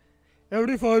Celsius.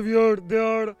 Every 5 years,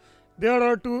 there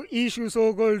are to issue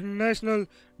so-called National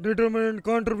Determined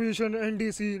Contribution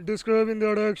 (NDC), describing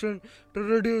their action to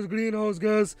reduce greenhouse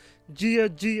gas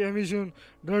 (GHG) emission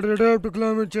that adapt to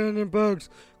climate change impacts.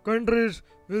 Countries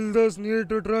will thus need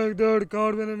to track their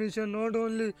carbon emission not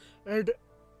only at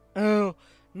uh,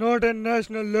 not at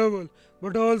national level,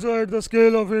 but also at the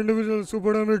scale of individual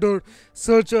super emitters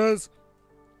such as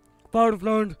power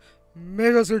plants,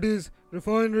 megacities,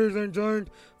 refineries, and giant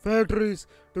factories,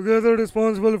 together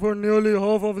responsible for nearly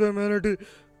half of the humanity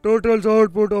total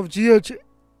output of GHGs.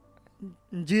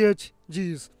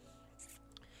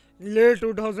 In late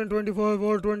 2025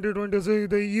 or 2026,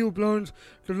 the EU plans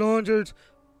to launch its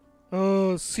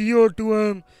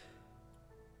CO2M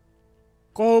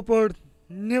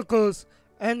Copernicus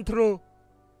anthropogenic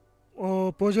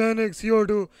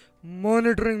CO2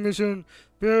 monitoring mission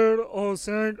pair of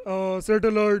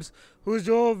satellites whose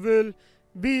job will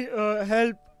be to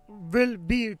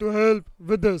help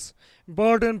with this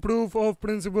important proof of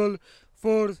principle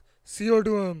for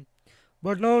CO2M.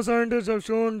 But now scientists have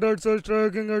shown that such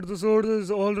tracking at the source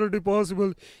is already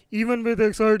possible, even with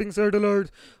exciting satellites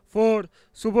for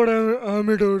super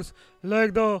emitters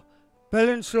like the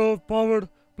Belenshov powered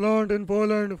plant in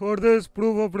Poland. For this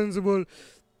proof of principle,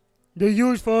 they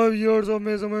used 5 years of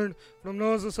measurement from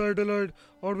NASA satellite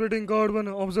orbiting Carbon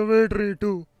Observatory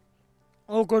to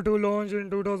OCO-2 launched in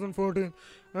 2014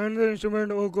 and the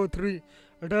instrument OCO-3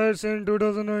 attached in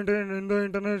 2019 in the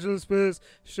International Space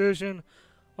Station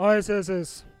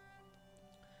ISS.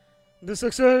 The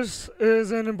success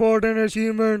is an important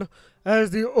achievement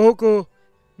as the OCO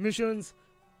missions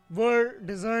were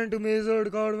designed to measure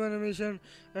carbon emission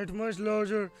at much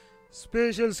larger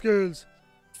spatial scales.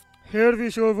 Here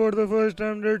we show for the first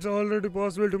time that it's already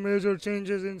possible to measure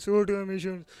changes in CO2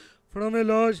 emissions from a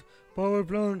large power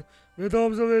plant with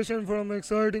observation from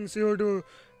exciting CO2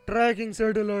 tracking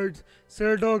satellites,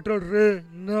 said Dr. Ray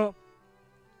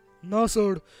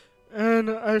Nassar, an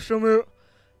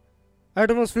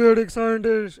atmospheric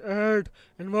scientist at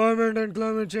Environment and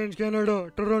Climate Change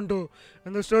Canada, Toronto,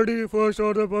 and the study first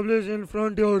author published in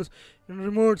Frontiers in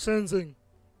Remote Sensing.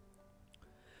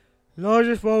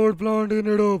 Largest power plant in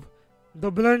Europe,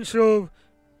 the Blanchov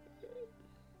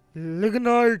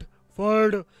lignite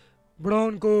fired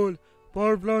brown coal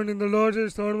power plant in the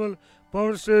largest thermal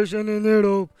power station in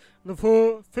Europe, the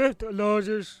fifth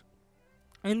largest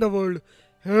in the world.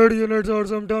 Here units are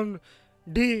sometimes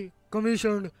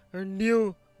decommissioned and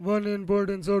new one in put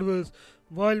in service,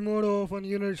 while more often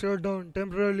units shut down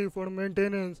temporarily for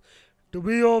maintenance. To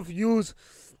be of use,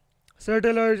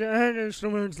 satellites and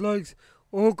instruments like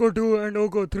OCO-2 and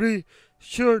OCO-3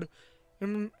 should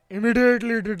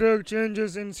immediately detect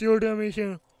changes in CO2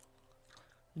 emission.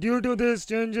 Due to these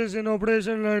changes in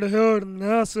operation, and here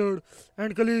NASA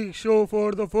and colleagues show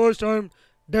for the first time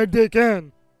that they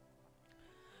can.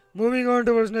 Moving on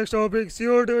to our next topic,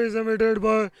 CO2 is emitted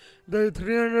by the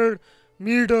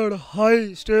 300-meter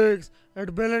high stakes at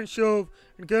Belenshov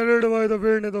and carried by the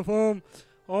wind in the form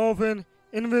of an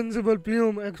invincible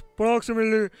plume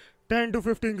approximately 10 to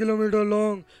 15 kilometers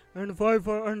long and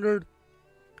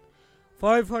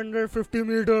 550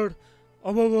 meters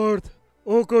above Earth.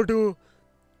 OCO-2,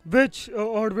 which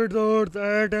orbits the Earth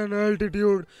at an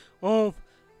altitude of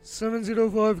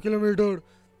 705 kilometers,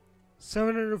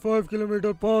 705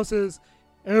 kilometers, passes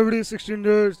every 16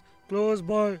 days close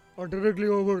by or directly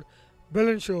over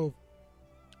Belenshov.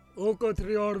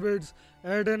 OCO-3 orbits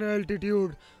at an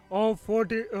altitude of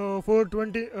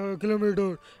 420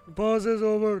 kilometers, passes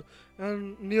over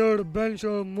and near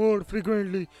Belenshov more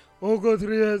frequently.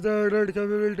 OCO-3 has the added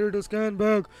capability to scan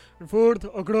back and forth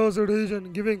across the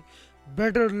region, giving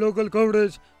better local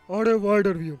coverage or a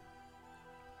wider view.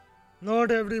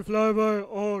 Not every flyby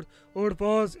or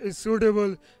overpass is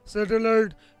suitable.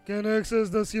 Satellite can access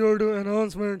the CO2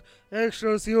 enhancement,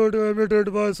 extra CO2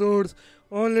 emitted by source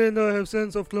only in the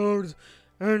absence of clouds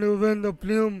and when the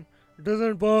plume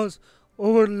doesn't pass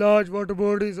over large water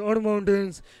bodies or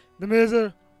mountains. The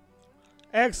measure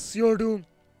X CO2,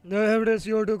 the average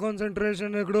CO2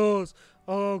 concentration across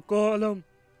a column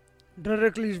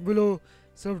directly below,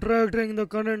 subtracting the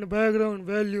current background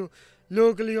value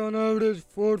locally on average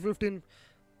 415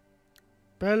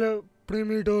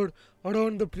 perimeter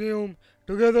around the plume.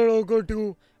 Together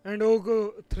OCO-2 and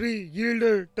OCO-3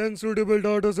 yielded 10 suitable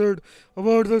datasets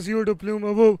about the CO2 plume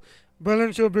above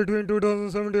Belenshov between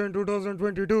 2017 and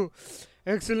 2022.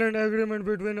 Excellent agreement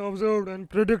between observed and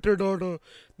predicted data.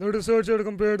 The researcher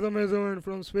compared the measurement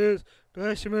from space to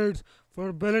estimates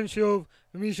for Belenshov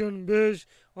emission based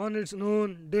on its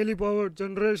known daily power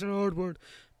generation output.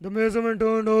 The measurement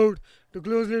turned out to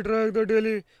closely track the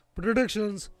daily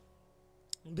predictions.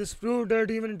 This proved that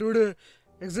even today,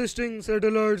 existing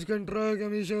satellites can track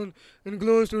emission in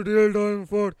close to real time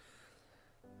for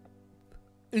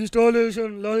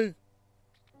installation like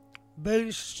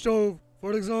Belenshov.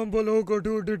 For example,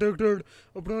 OCO-2 detected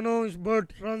a pronounced but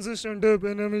transient dip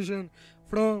in emission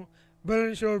from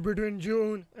balanced out between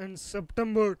June and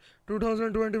September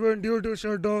 2021 due to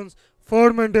shutdowns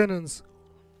for maintenance.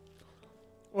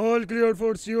 All cleared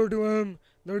for CO2M.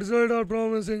 The results are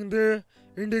promising. They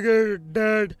indicate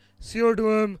that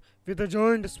CO2M with a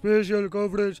joint spatial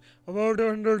coverage about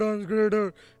 100 times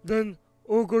greater than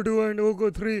OCO2 and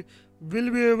OCO3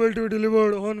 will be able to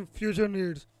deliver on future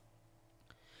needs.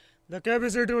 The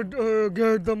capacity to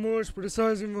get the most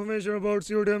precise information about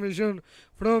CO2 emission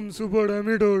from super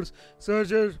emitters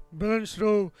such as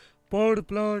Blanchard power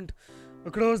plant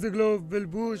across the globe will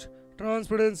boost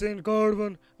transparency in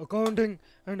carbon accounting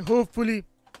and hopefully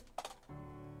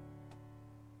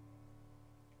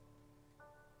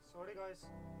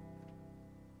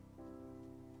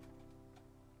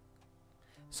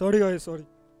sorry guys sorry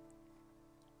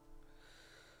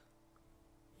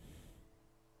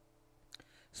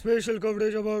spatial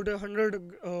coverage about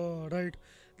 100 right.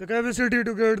 The capacity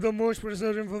to get the most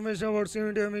precise information about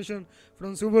CO2 emission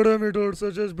from super emitters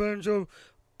such as Blanchard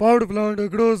power plant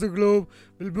across the globe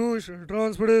will boost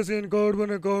transparency in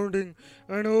carbon accounting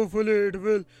and hopefully it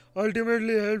will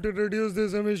ultimately help to reduce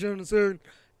these emissions, said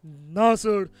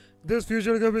NASA. This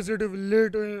future capacity will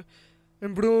lead to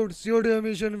improved CO2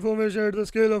 emission information at the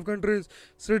scale of countries,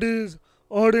 cities,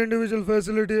 or individual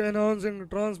facility, enhancing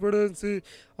transparency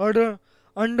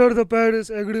under the Paris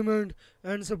Agreement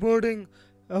and supporting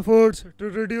efforts to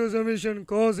reduce emission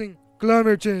causing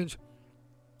climate change.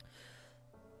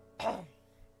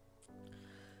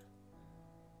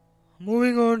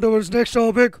 Moving on towards next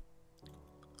topic.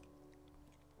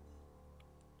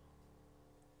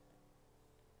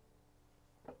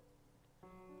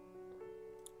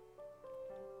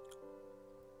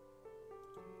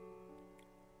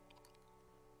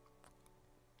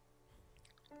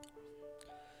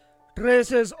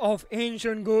 Traces of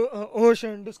ancient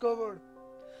ocean discovered.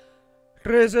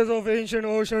 Traces of ancient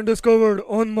ocean discovered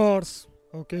on Mars.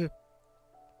 Okay.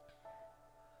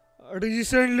 A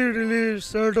recently released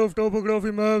set of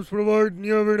topography maps provide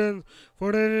new evidence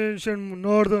for an ancient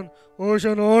northern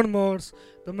ocean on Mars.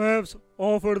 The maps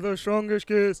offer the strongest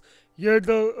case yet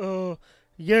that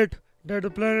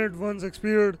the planet once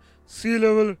experienced sea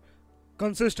level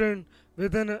consistent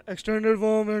with an extended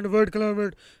warm and wet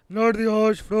climate, not the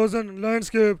harsh frozen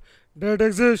landscape that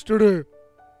exists today.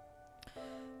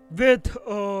 With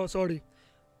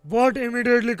what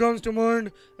immediately comes to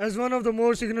mind as one of the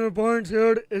most significant points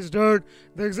here is that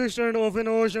the existence of an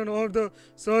ocean of the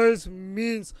size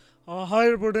means a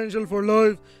higher potential for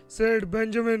life, said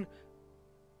Benjamin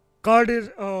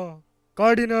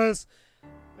Cardenas,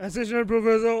 assistant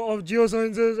professor of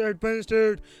geosciences at Penn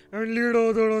State and lead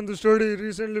author on the study,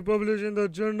 recently published in the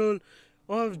Journal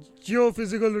of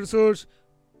Geophysical Research,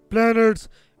 Planets.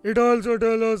 It also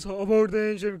tells us about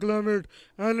the ancient climate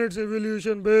and its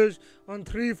evolution based on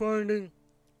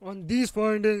On these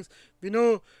findings, we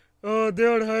know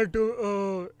there had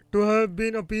to have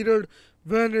been a period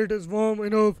when it is warm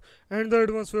enough and the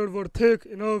atmosphere was thick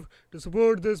enough to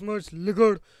support this much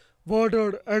liquid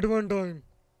water at one time.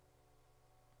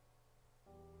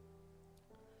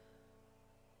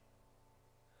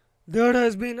 There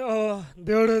has been a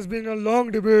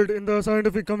long debate in the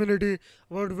scientific community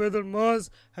about whether Mars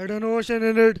had an ocean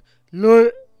in it, low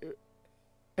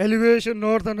elevation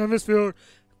northern hemisphere.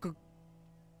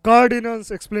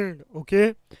 Cardinals explained.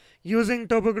 Okay, using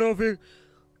topographic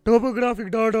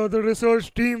data, the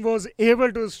research team was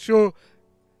able to show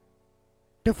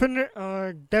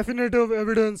definitive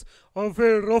evidence of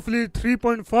a roughly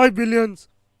 3.5 billion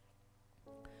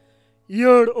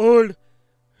year old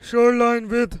shoreline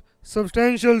with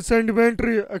substantial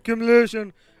sedimentary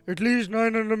accumulation at least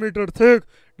 900 meters thick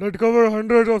that cover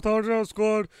hundreds of thousands of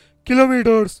square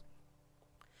kilometers.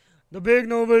 The big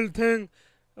novel thing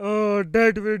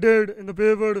that we did in the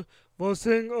paper was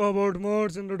think about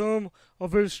Mars in the term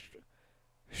of its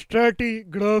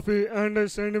stratigraphy and a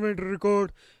sedimentary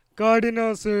record.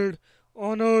 Cardinal said,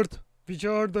 on Earth, we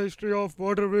chart the history of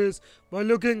waterways by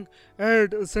looking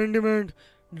at sediment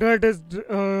that is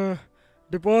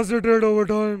deposited over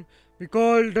time. We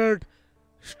call that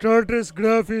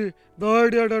stratigraphy. The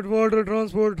idea that water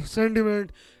transports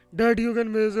sediment, that you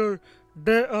can measure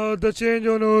the change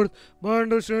on Earth by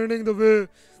understanding the way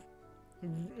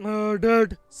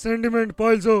that sediment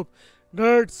piles up.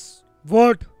 That's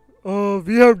what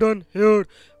we have done here,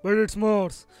 but it's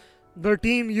Mars. The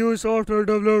team used software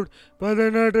developed by the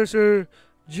United States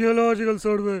Geological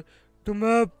Survey to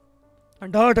map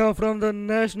data from the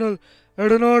National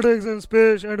Aeronautics and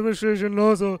Space Administration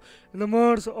 (NASA) in the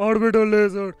Mars Orbital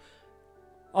Laser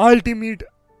Altimeter.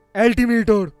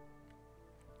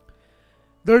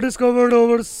 They discovered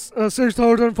over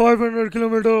 6,500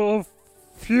 kilometers of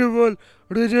fuel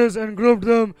ridges and grouped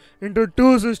them into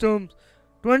two systems,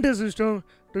 20 systems,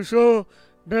 to show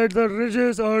that the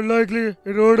ridges are likely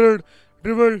eroded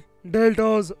river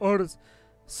deltas or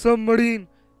submarine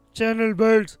channel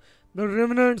belts, the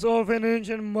remnants of an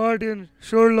ancient Martian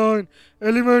shoreline,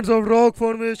 elements of rock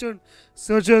formation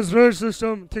such as ridge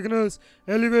system thickness,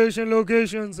 elevation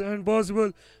locations, and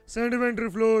possible sedimentary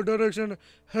flow direction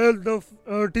help the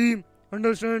team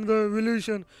understand the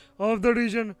evolution of the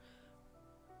region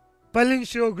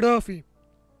paleogeography.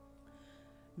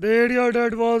 The area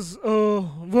that was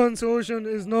once ocean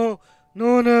is now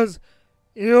known as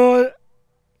Aeol-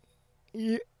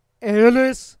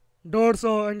 Aeolus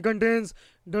Dorsa and contains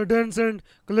the densest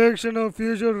collection of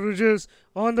future ridges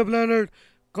on the planet,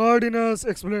 Cardenas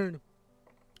explained.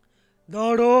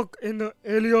 The rock in the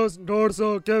Helios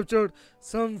Dorsa captured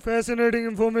some fascinating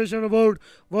information about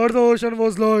what the ocean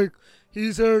was like.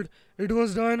 He said it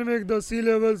was dynamic, the sea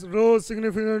levels rose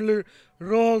significantly,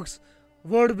 rocks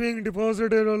were being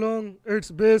deposited along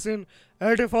its basin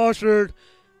at a fast rate.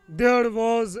 There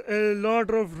was a lot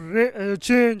of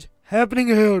change happening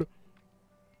here.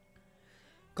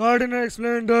 Cardinal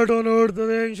explained that on Earth the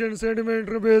ancient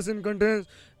sedimentary basin contains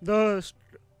the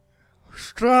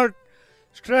strat-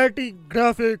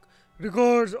 stratigraphic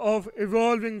records of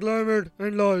evolving climate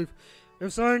and life.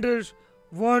 If scientists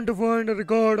want to find a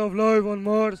record of life on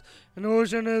Mars, an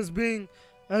ocean as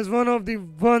one of the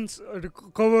ones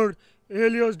covered,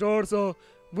 Helios Dorsa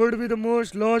would be the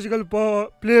most logical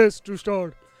place to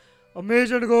start. A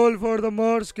major goal for the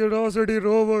Mars Curiosity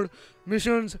rover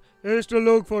missions is to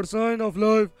look for signs of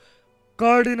life,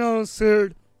 Cardinal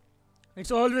said.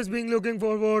 It's always been looking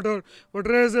for water, for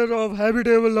traces of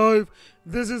habitable life.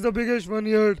 This is the biggest one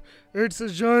yet. It's a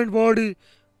giant body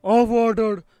of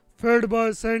water fed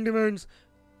by sediments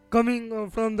coming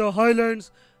from the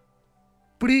highlands,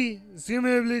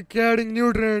 presumably carrying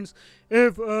nutrients.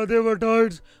 If there were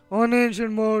tides on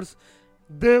ancient Mars,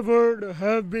 they would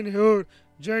have been here,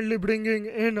 gently bringing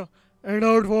in and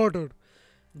out water.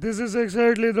 This is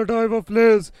exactly the type of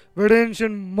place where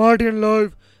ancient Martian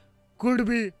life could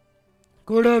be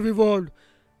could have evolved.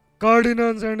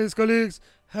 Cardinals and his colleagues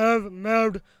have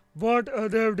mapped what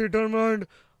they have determined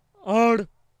are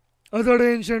other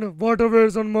ancient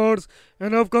waterways on Mars.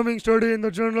 An upcoming study in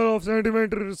the Journal of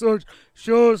Sedimentary Research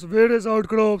shows various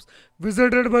outcrops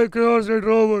visited by Curiosity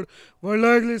rover were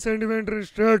likely sedimentary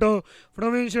strata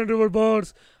from ancient river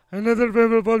bars. Another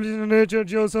paper published in Nature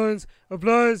Geoscience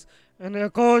applies an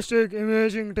acoustic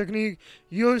imaging technique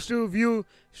used to view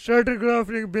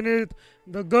stratigraphy beneath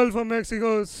the Gulf of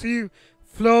Mexico sea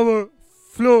floor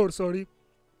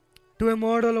to a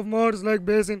model of Mars-like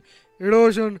basin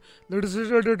erosion. The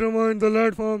researcher determined the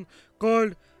landform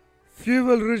called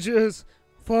fuel ridges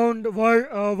found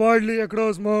widely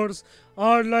across Mars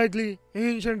are likely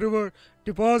ancient river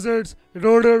deposits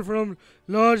eroded from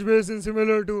large basins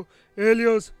similar to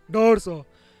Helios Dorsa.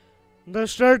 The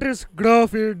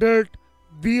stratigraphy that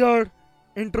we are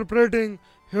interpreting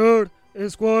here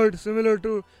is quite similar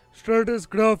to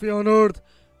stratigraphy on Earth,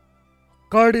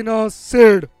 Cardenas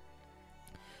said.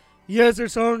 Yes,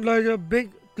 it sounds like a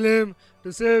big claim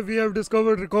to say we have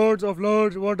discovered records of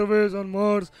large waterways on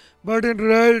Mars, but in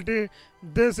reality,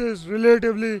 this is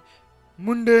relatively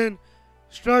mundane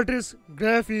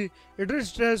stratigraphy. It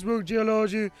is textbook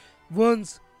geology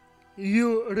once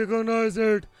you recognize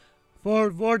it for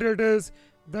what it is.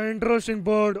 The interesting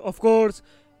part, of course,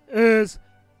 is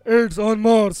it's on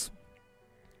Mars.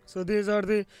 So these are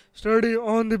the study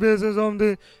on the basis of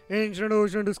the ancient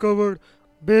ocean discovered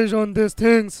based on these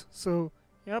things. So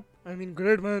yep, I mean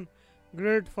great man,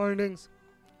 great findings.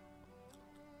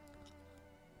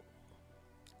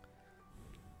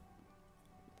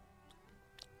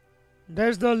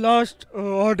 That's the last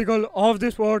article of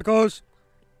this podcast.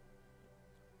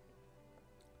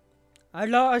 At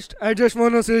last, I just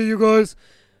wanna say you guys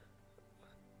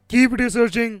keep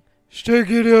researching, stay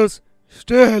curious,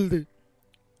 stay healthy.